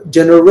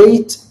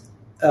generate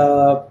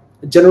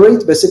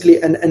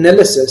basically an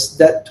analysis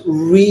that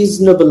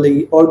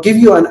reasonably, or give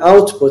you an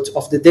output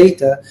of the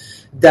data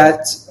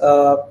that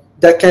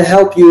that can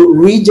help you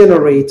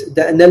regenerate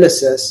the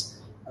analysis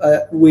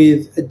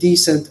with a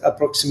decent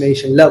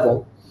approximation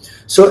level.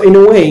 So in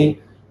a way,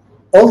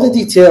 all the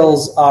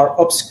details are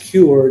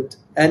obscured,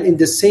 and in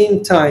the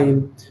same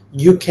time,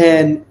 you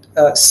can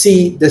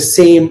see the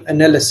same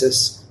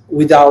analysis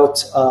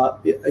without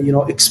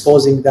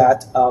exposing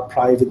that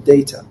private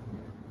data.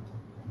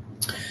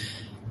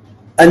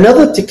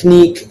 Another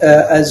technique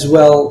as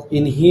well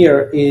in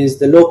here is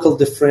the local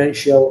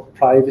differential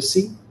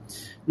privacy.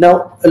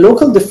 Now, a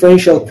local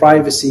differential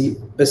privacy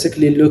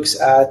basically looks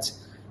at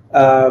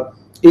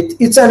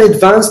it's an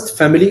advanced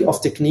family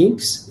of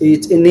techniques.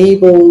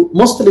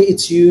 Mostly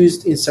it's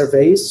used in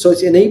surveys, so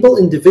it enables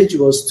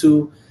individuals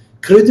to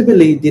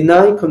credibly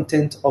deny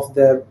content of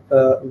their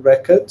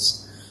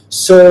records.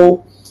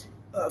 So,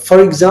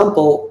 for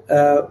example,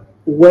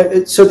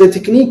 so the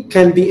technique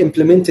can be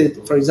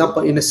implemented, for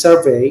example, in a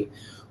survey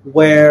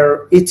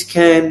where it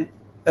can,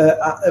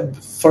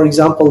 for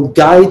example,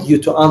 guide you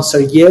to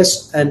answer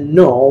yes and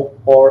no,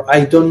 or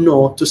I don't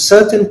know, to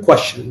certain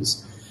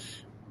questions.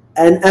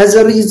 And as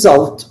a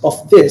result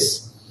of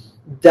this,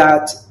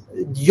 that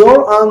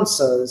your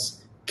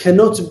answers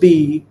cannot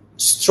be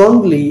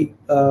strongly,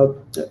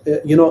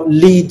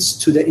 leads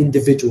to the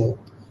individual.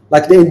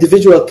 Like the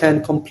individual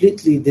can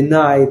completely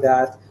deny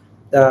that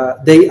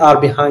they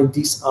are behind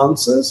these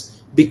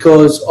answers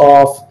because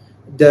of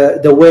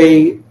the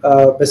way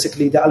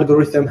basically the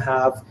algorithm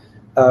have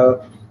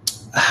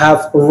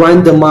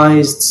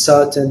randomized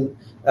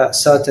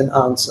certain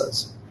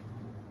answers.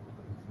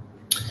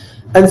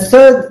 And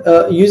third,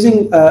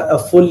 using a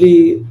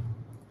fully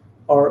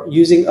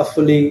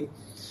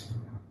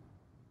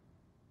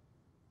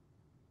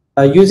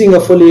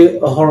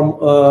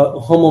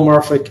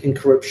homomorphic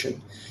encryption.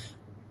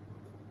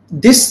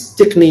 This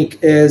technique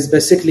is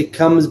basically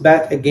comes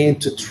back again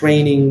to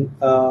training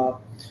or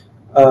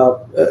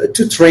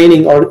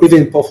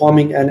even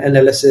performing an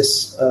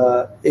analysis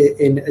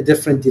in a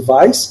different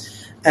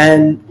device.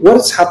 And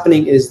what's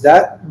happening is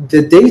that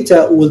the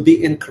data will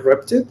be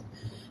encrypted,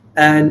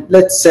 and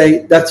let's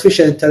say the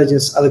artificial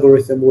intelligence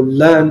algorithm will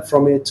learn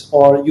from it,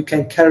 or you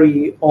can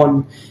carry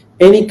on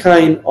any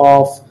kind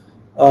of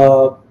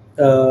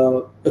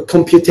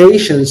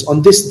computations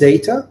on this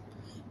data,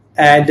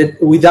 and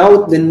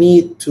without the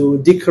need to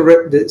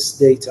decrypt this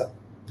data.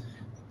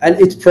 And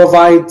it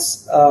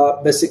provides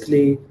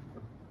basically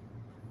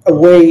a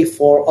way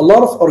for a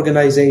lot of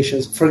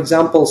organizations. For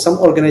example, some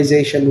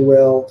organization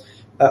will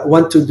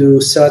want to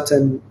do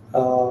certain,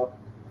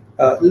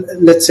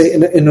 let's say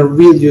in a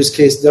real use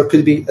case, there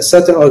could be a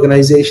certain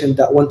organization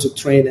that want to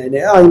train an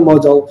AI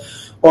model,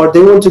 or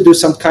they want to do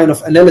some kind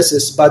of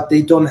analysis, but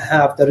they don't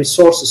have the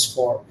resources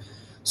for.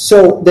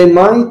 So they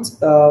might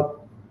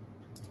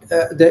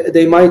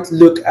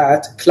look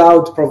at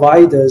cloud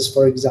providers,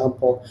 for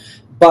example,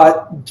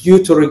 but due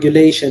to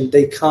regulation,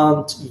 they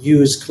can't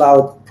use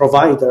cloud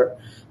provider.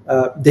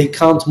 They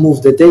can't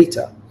move the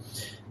data.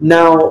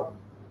 Now,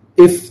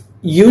 if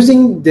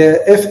using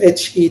the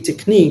FHE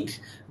technique,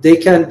 they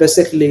can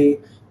basically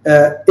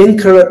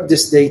encrypt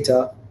this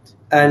data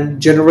and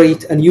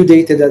generate a new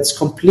data that's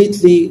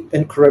completely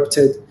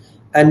encrypted,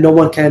 and no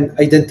one can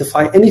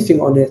identify anything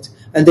on it.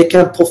 And they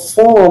can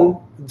perform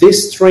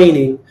this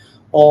training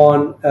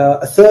on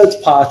a third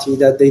party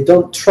that they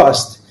don't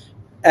trust,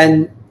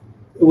 and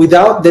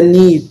without the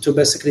need to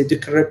basically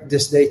decrypt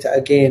this data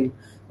again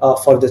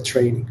for the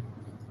training.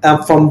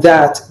 And from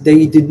that,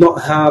 they did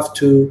not have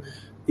to,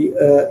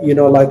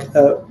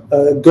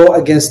 go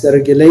against the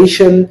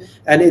regulation.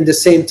 And in the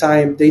same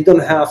time, they don't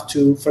have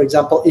to, for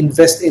example,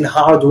 invest in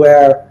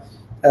hardware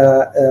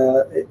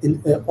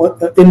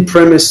in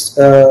premise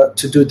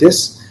to do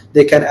this.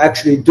 They can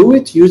actually do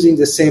it using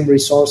the same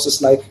resources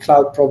like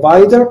cloud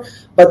provider,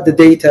 but the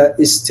data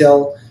is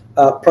still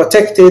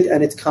protected,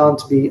 and it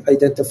can't be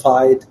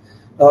identified,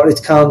 or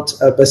it can't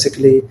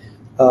basically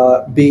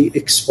be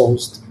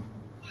exposed.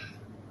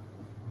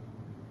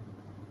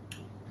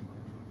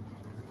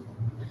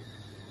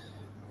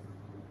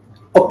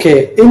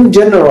 Okay, in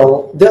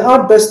general, there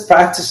are best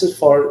practices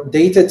for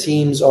data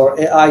teams or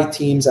AI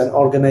teams and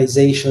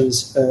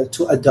organizations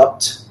to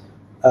adopt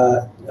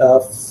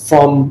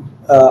from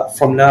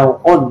now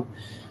on.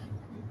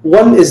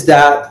 One is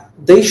that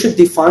they should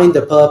define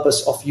the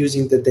purpose of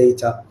using the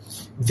data.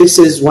 This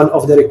is one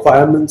of the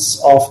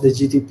requirements of the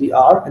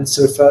GDPR, and it's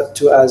referred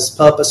to as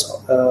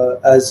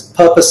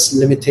purpose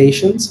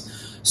limitations.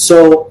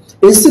 So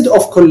instead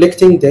of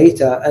collecting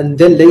data and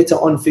then later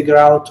on figure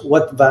out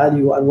what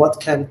value and what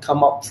can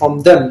come up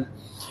from them,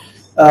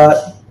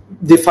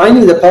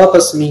 defining the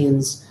purpose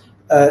means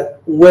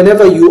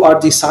whenever you are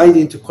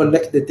deciding to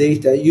collect the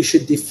data, you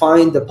should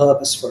define the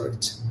purpose for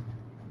it.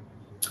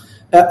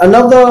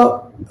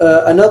 Another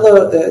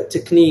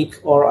technique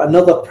or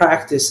another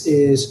practice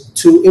is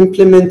to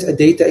implement a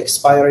data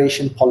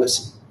expiration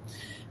policy.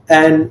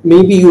 And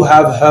maybe you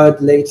have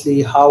heard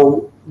lately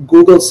how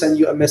Google send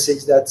you a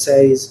message that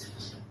says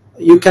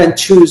you can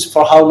choose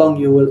for how long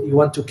you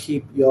want to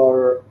keep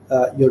your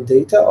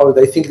data, or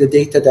they think the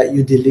data that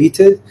you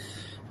deleted.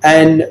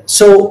 And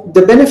so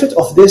the benefit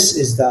of this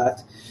is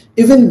that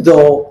even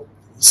though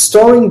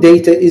Storing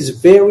data is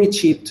very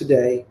cheap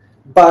today,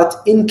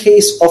 but in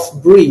case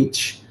of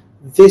breach,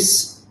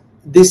 this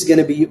is going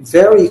to be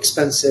very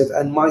expensive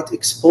and might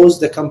expose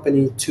the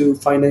company to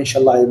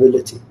financial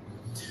liability.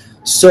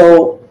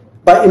 So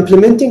by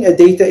implementing a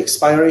data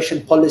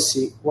expiration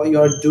policy, what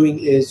you are doing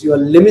is you are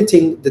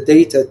limiting the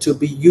data to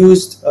be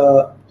used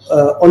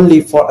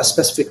only for a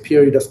specific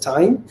period of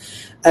time.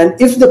 And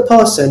if the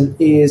person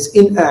is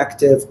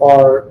inactive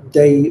or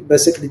they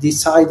basically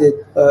decided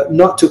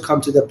not to come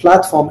to the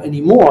platform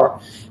anymore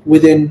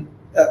within,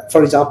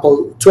 for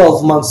example,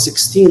 12 months,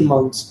 16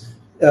 months,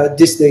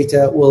 this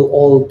data will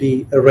all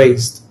be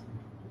erased.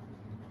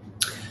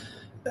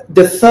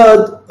 The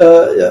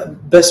third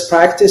best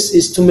practice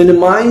is to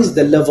minimize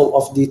the level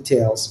of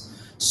details.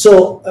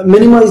 So a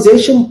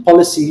minimization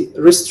policy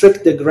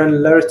restricts the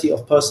granularity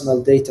of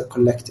personal data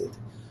collected.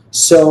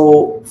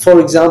 So,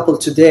 for example,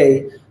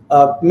 today,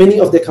 many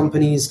of the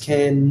companies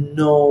can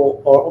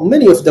know, or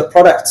many of the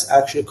products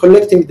actually,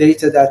 collecting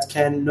data that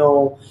can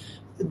know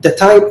the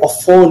type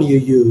of phone you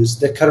use,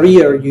 the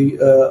carrier you,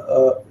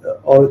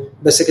 or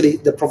basically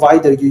the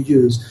provider you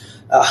use.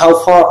 How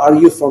far are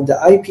you from the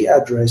IP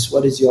address?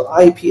 What is your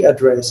IP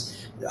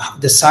address?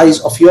 The size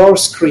of your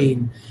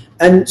screen?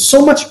 And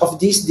so much of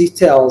these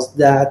details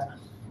that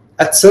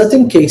at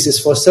certain cases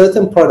for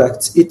certain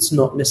products, it's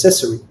not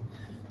necessary.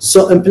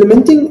 So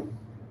implementing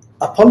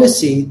a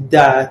policy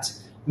that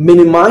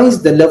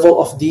minimize the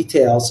level of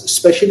details,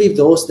 especially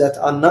those that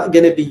are not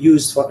going to be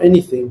used for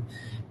anything,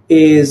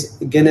 is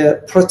going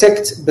to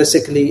protect,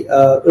 basically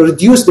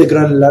reduce the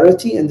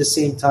granularity and at the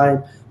same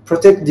time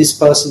protect this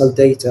personal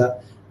data,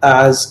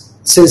 as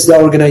since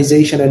the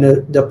organization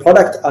and the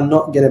product are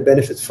not going to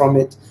benefit from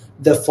it,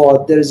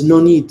 therefore there is no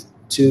need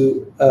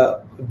to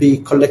be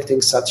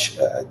collecting such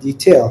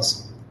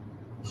details.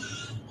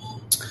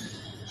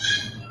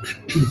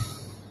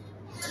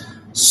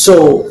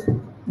 So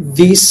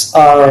these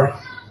are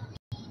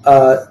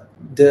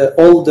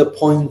all the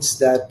points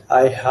that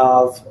I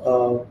have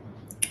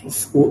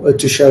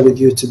to share with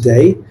you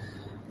today.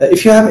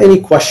 If you have any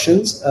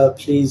questions,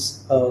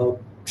 please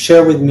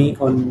share with me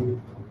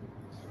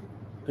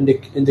in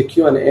the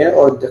Q&A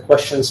or the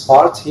questions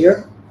part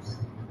here.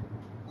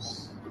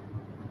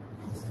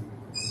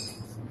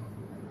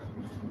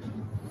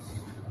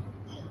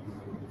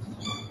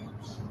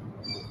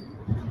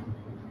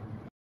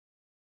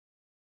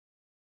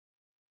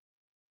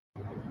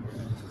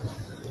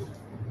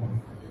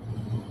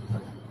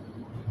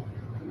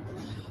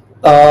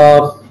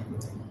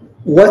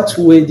 What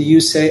would you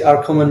say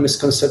are common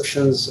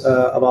misconceptions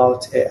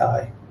about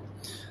AI?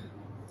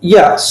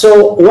 Yeah,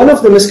 so one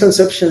of the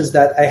misconceptions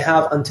that I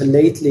have until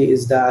lately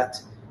is that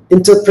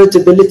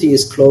interpretability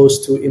is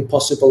close to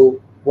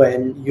impossible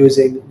when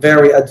using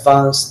very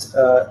advanced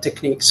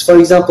techniques. For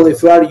example,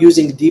 if we are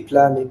using deep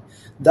learning,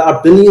 there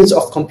are billions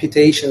of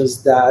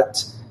computations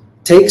that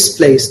takes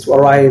place to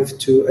arrive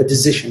to a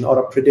decision or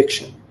a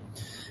prediction.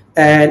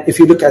 And if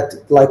you look at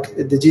like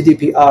the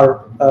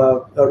GDPR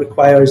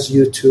requires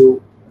you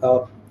to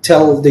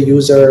tell the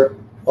user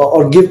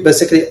or give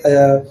basically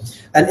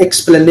an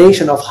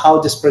explanation of how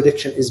this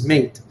prediction is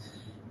made.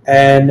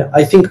 And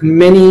I think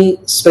many,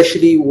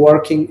 especially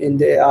working in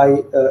the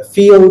AI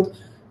field,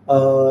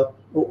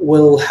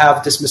 will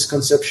have this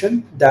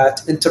misconception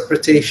that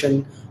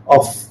interpretation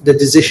of the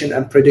decision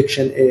and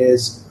prediction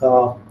is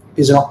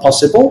not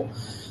possible.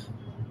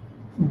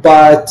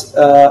 But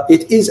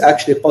it is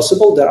actually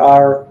possible. There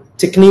are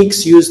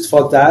techniques used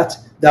for that.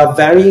 There are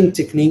varying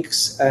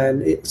techniques,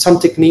 and some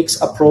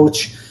techniques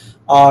approach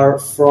are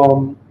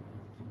from,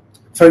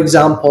 for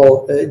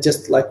example,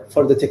 just like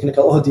for the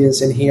technical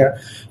audience in here,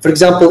 for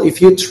example,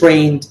 if you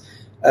trained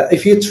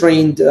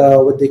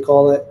what they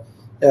call it,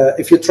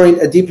 if you trained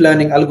a deep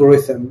learning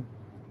algorithm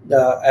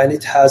and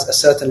it has a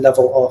certain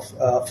level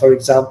of, for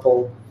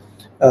example,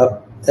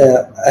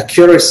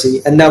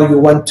 accuracy, and now you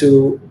want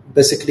to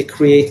basically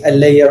create a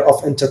layer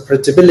of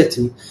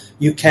interpretability,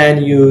 you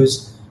can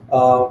use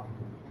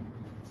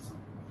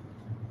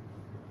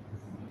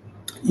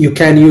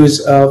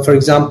for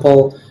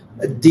example,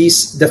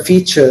 the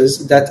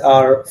features that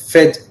are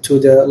fed to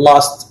the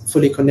last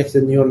fully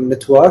connected neural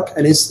network,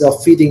 and instead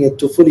of feeding it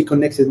to fully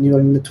connected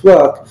neural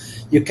network,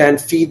 you can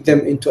feed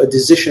them into a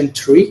decision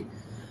tree.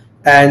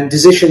 And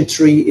decision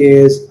tree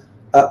is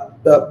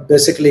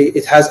basically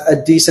it has a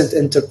decent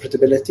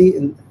interpretability,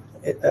 and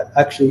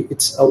actually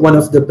it's one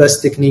of the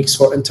best techniques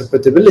for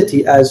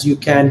interpretability, as you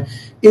can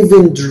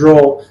even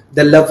draw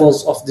the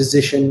levels of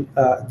decision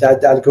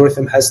that the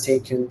algorithm has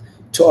taken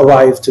to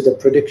arrive to the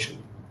prediction.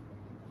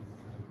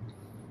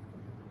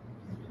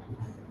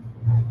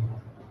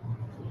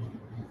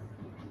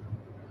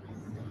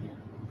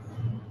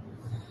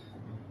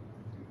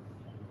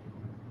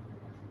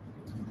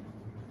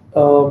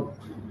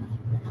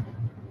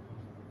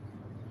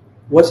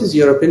 What is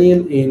your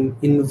opinion in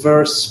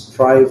inverse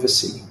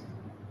privacy?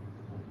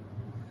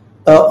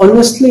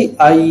 Honestly,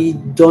 I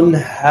don't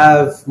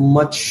have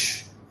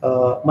much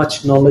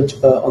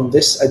knowledge on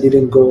this. I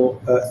didn't go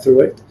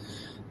through it.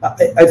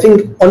 I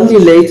think only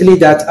lately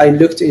that I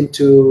looked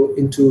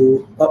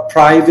into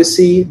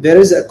privacy. There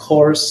is a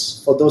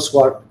course for those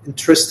who are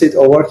interested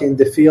or working in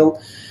the field.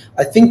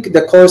 I think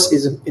the course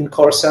is in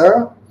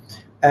Coursera,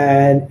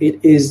 and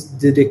it is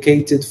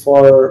dedicated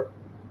for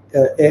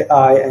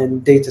AI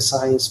and data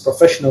science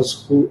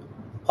professionals who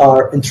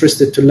are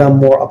interested to learn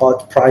more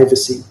about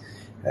privacy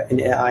in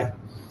AI.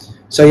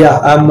 So yeah,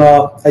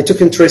 I took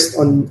interest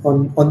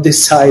on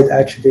this side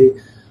actually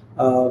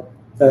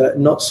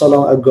not so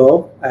long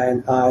ago,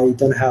 and I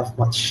don't have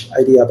much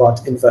idea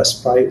about inverse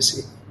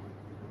privacy.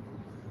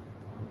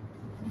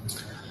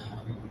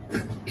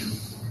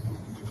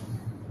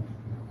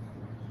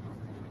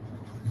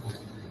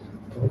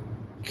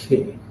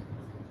 Okay.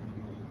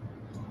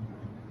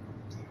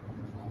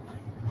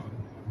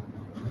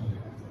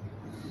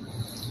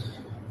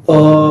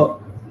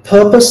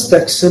 Purpose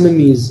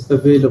taxonomies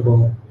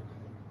available.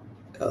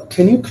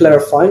 Can you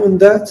clarify on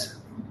that?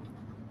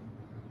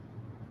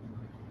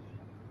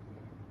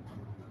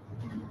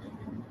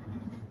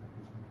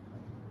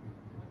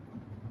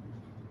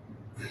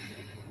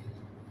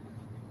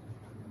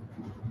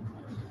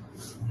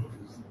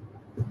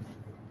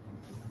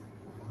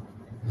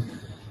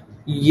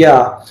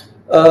 Yeah.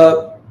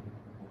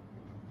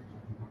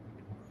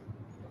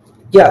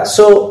 Yeah.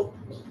 So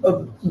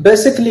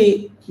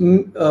basically,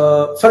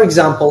 for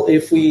example,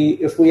 if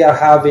we are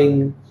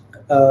having,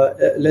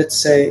 let's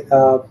say,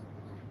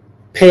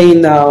 pay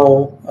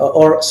now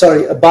or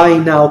sorry, a buy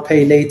now,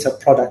 pay later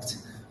product,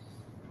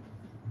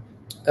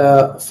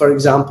 for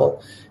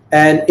example.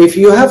 And if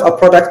you have a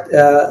product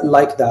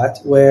like that,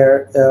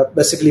 where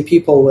basically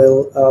people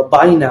will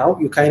buy now,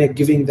 you're kind of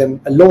giving them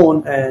a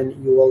loan, and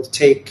you will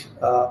take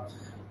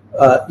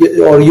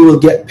or you will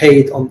get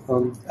paid on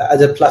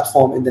other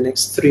platform in the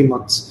next 3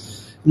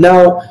 months.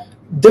 Now,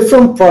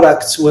 different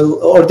products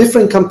or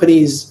different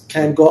companies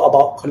can go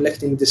about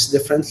collecting this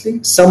differently.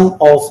 Some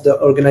of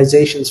the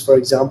organizations, for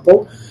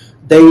example,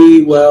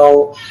 they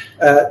will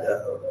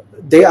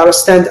they are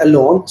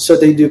standalone, so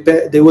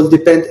they will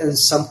depend on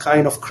some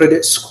kind of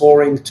credit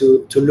scoring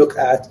to look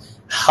at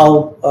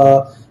how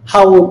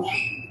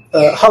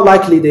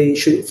likely they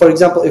should. For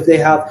example, if they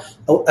have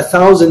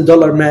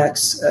 $1,000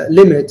 max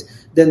limit,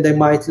 then they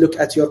might look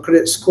at your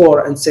credit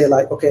score and say,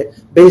 like, okay,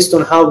 based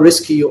on how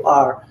risky you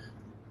are,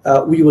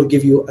 we will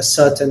give you a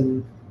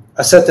certain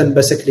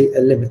basically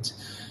a limit.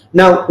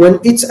 Now,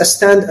 when it's a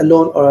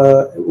standalone,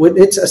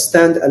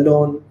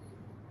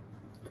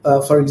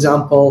 for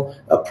example,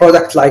 a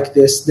product like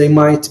this, they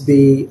might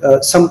be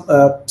some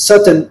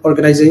certain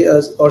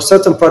organizations or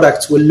certain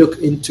products will look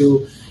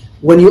into,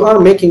 when you are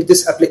making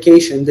this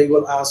application, they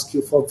will ask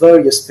you for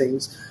various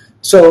things.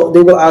 So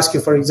they will ask you,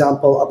 for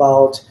example,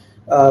 about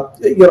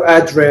your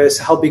address,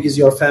 how big is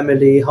your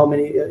family, how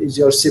many is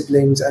your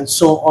siblings, and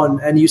so on.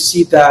 And you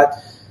see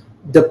that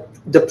the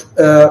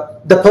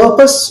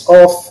purpose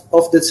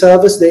of the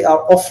service they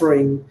are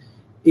offering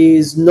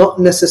is not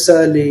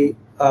necessarily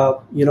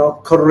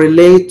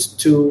correlate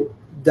to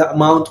the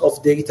amount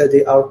of data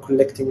they are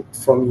collecting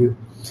from you.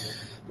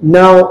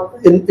 Now,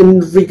 in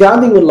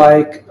regarding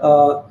like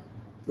a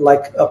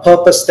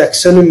purpose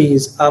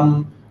taxonomies,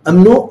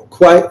 I'm not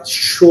quite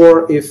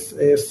sure if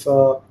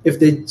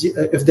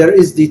there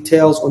is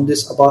details on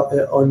this about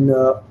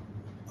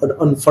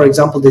on for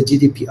example the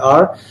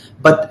GDPR,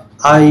 but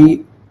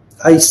I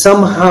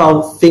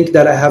somehow think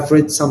that I have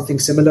read something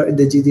similar in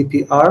the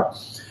GDPR,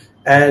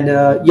 and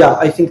yeah,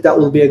 I think that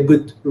will be a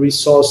good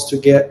resource to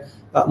get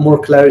more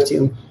clarity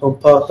on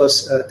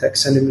purpose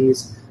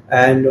taxonomies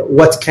and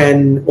what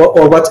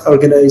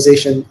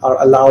organizations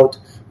are allowed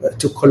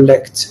to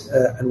collect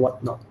and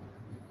what not.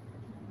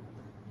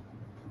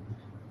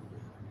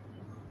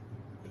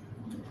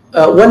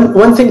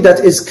 One thing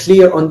that is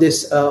clear on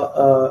this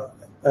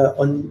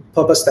on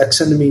purpose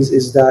taxonomies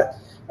is that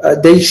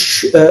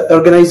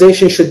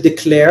organizations should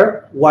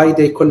declare why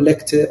they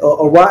collect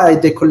or why are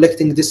they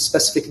collecting this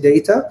specific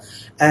data,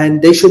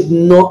 and they should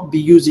not be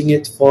using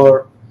it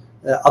for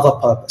other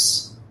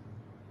purpose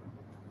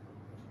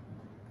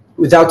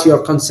without your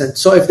consent.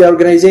 So if the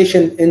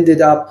organization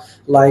ended up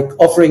like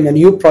offering a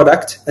new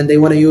product and they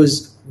want to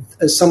use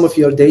some of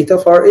your data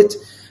for it,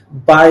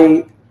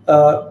 by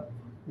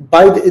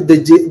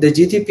the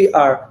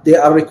GDPR, they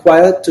are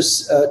required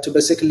to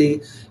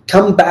basically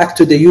come back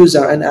to the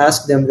user and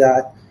ask them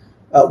that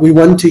we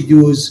want to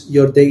use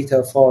your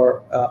data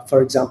for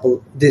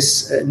example,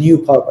 this new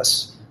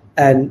purpose.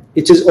 And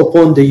it is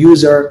upon the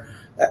user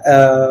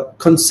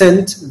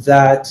consent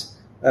that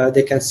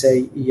they can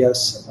say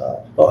yes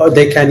or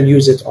they can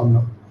use it or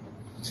not.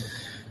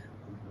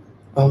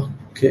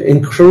 Okay,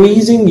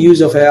 increasing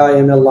use of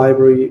AI ML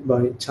library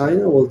by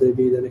China, will they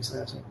be the next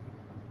answer?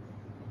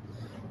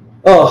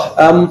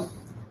 I'm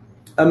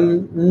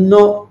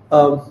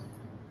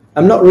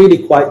not really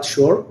quite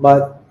sure,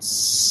 but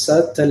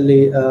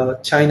certainly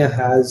China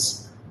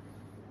has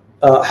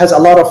a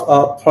lot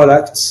of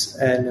products,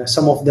 and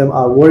some of them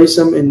are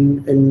worrisome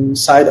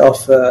inside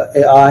of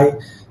AI.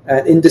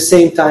 And in the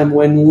same time,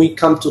 when we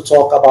come to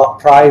talk about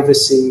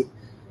privacy,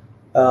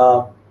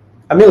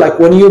 I mean, like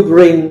when you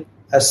bring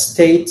a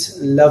state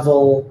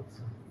level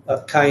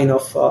kind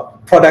of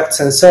products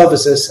and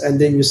services, and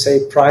then you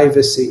say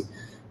privacy.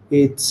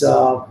 It's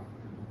the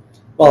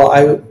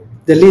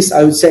least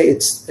I would say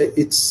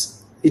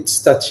it's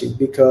touchy,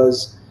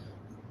 because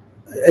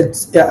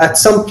at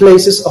some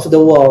places of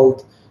the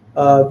world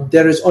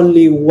there is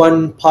only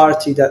one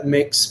party that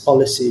makes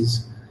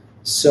policies.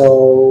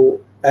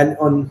 So, and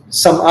on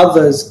some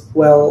others,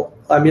 well,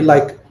 I mean,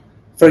 like,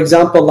 for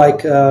example,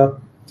 like I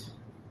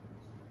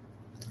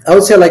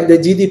would say like the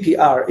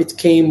GDPR, it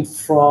came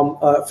from,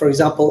 for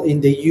example,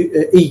 in the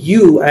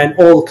EU, and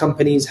all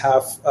companies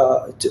have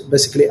to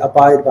basically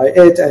abide by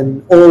it,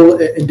 and all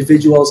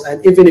individuals,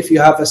 and even if you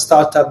have a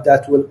startup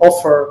that will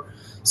offer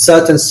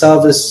certain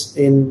service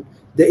in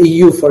the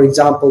EU, for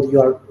example,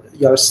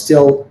 you are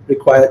still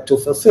required to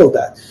fulfill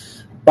that.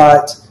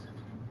 But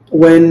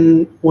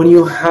when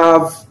you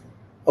have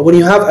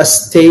a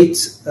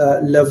state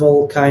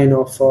level kind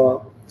of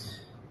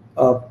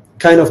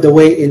the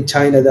way in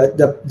China that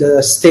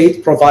the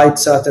state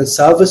provides certain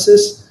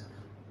services,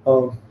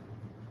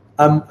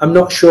 I'm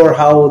not sure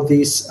how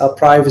these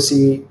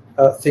privacy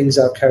things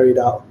are carried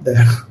out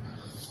there.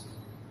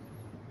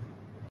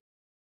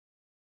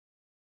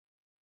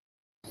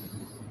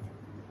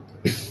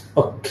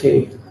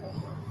 Okay.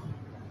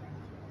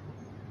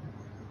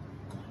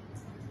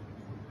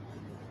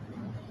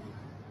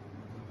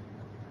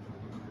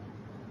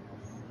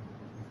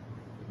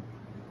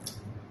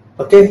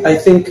 Okay, I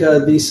think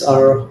these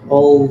are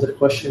all the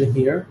questions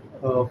here.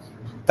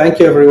 Thank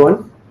you,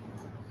 everyone.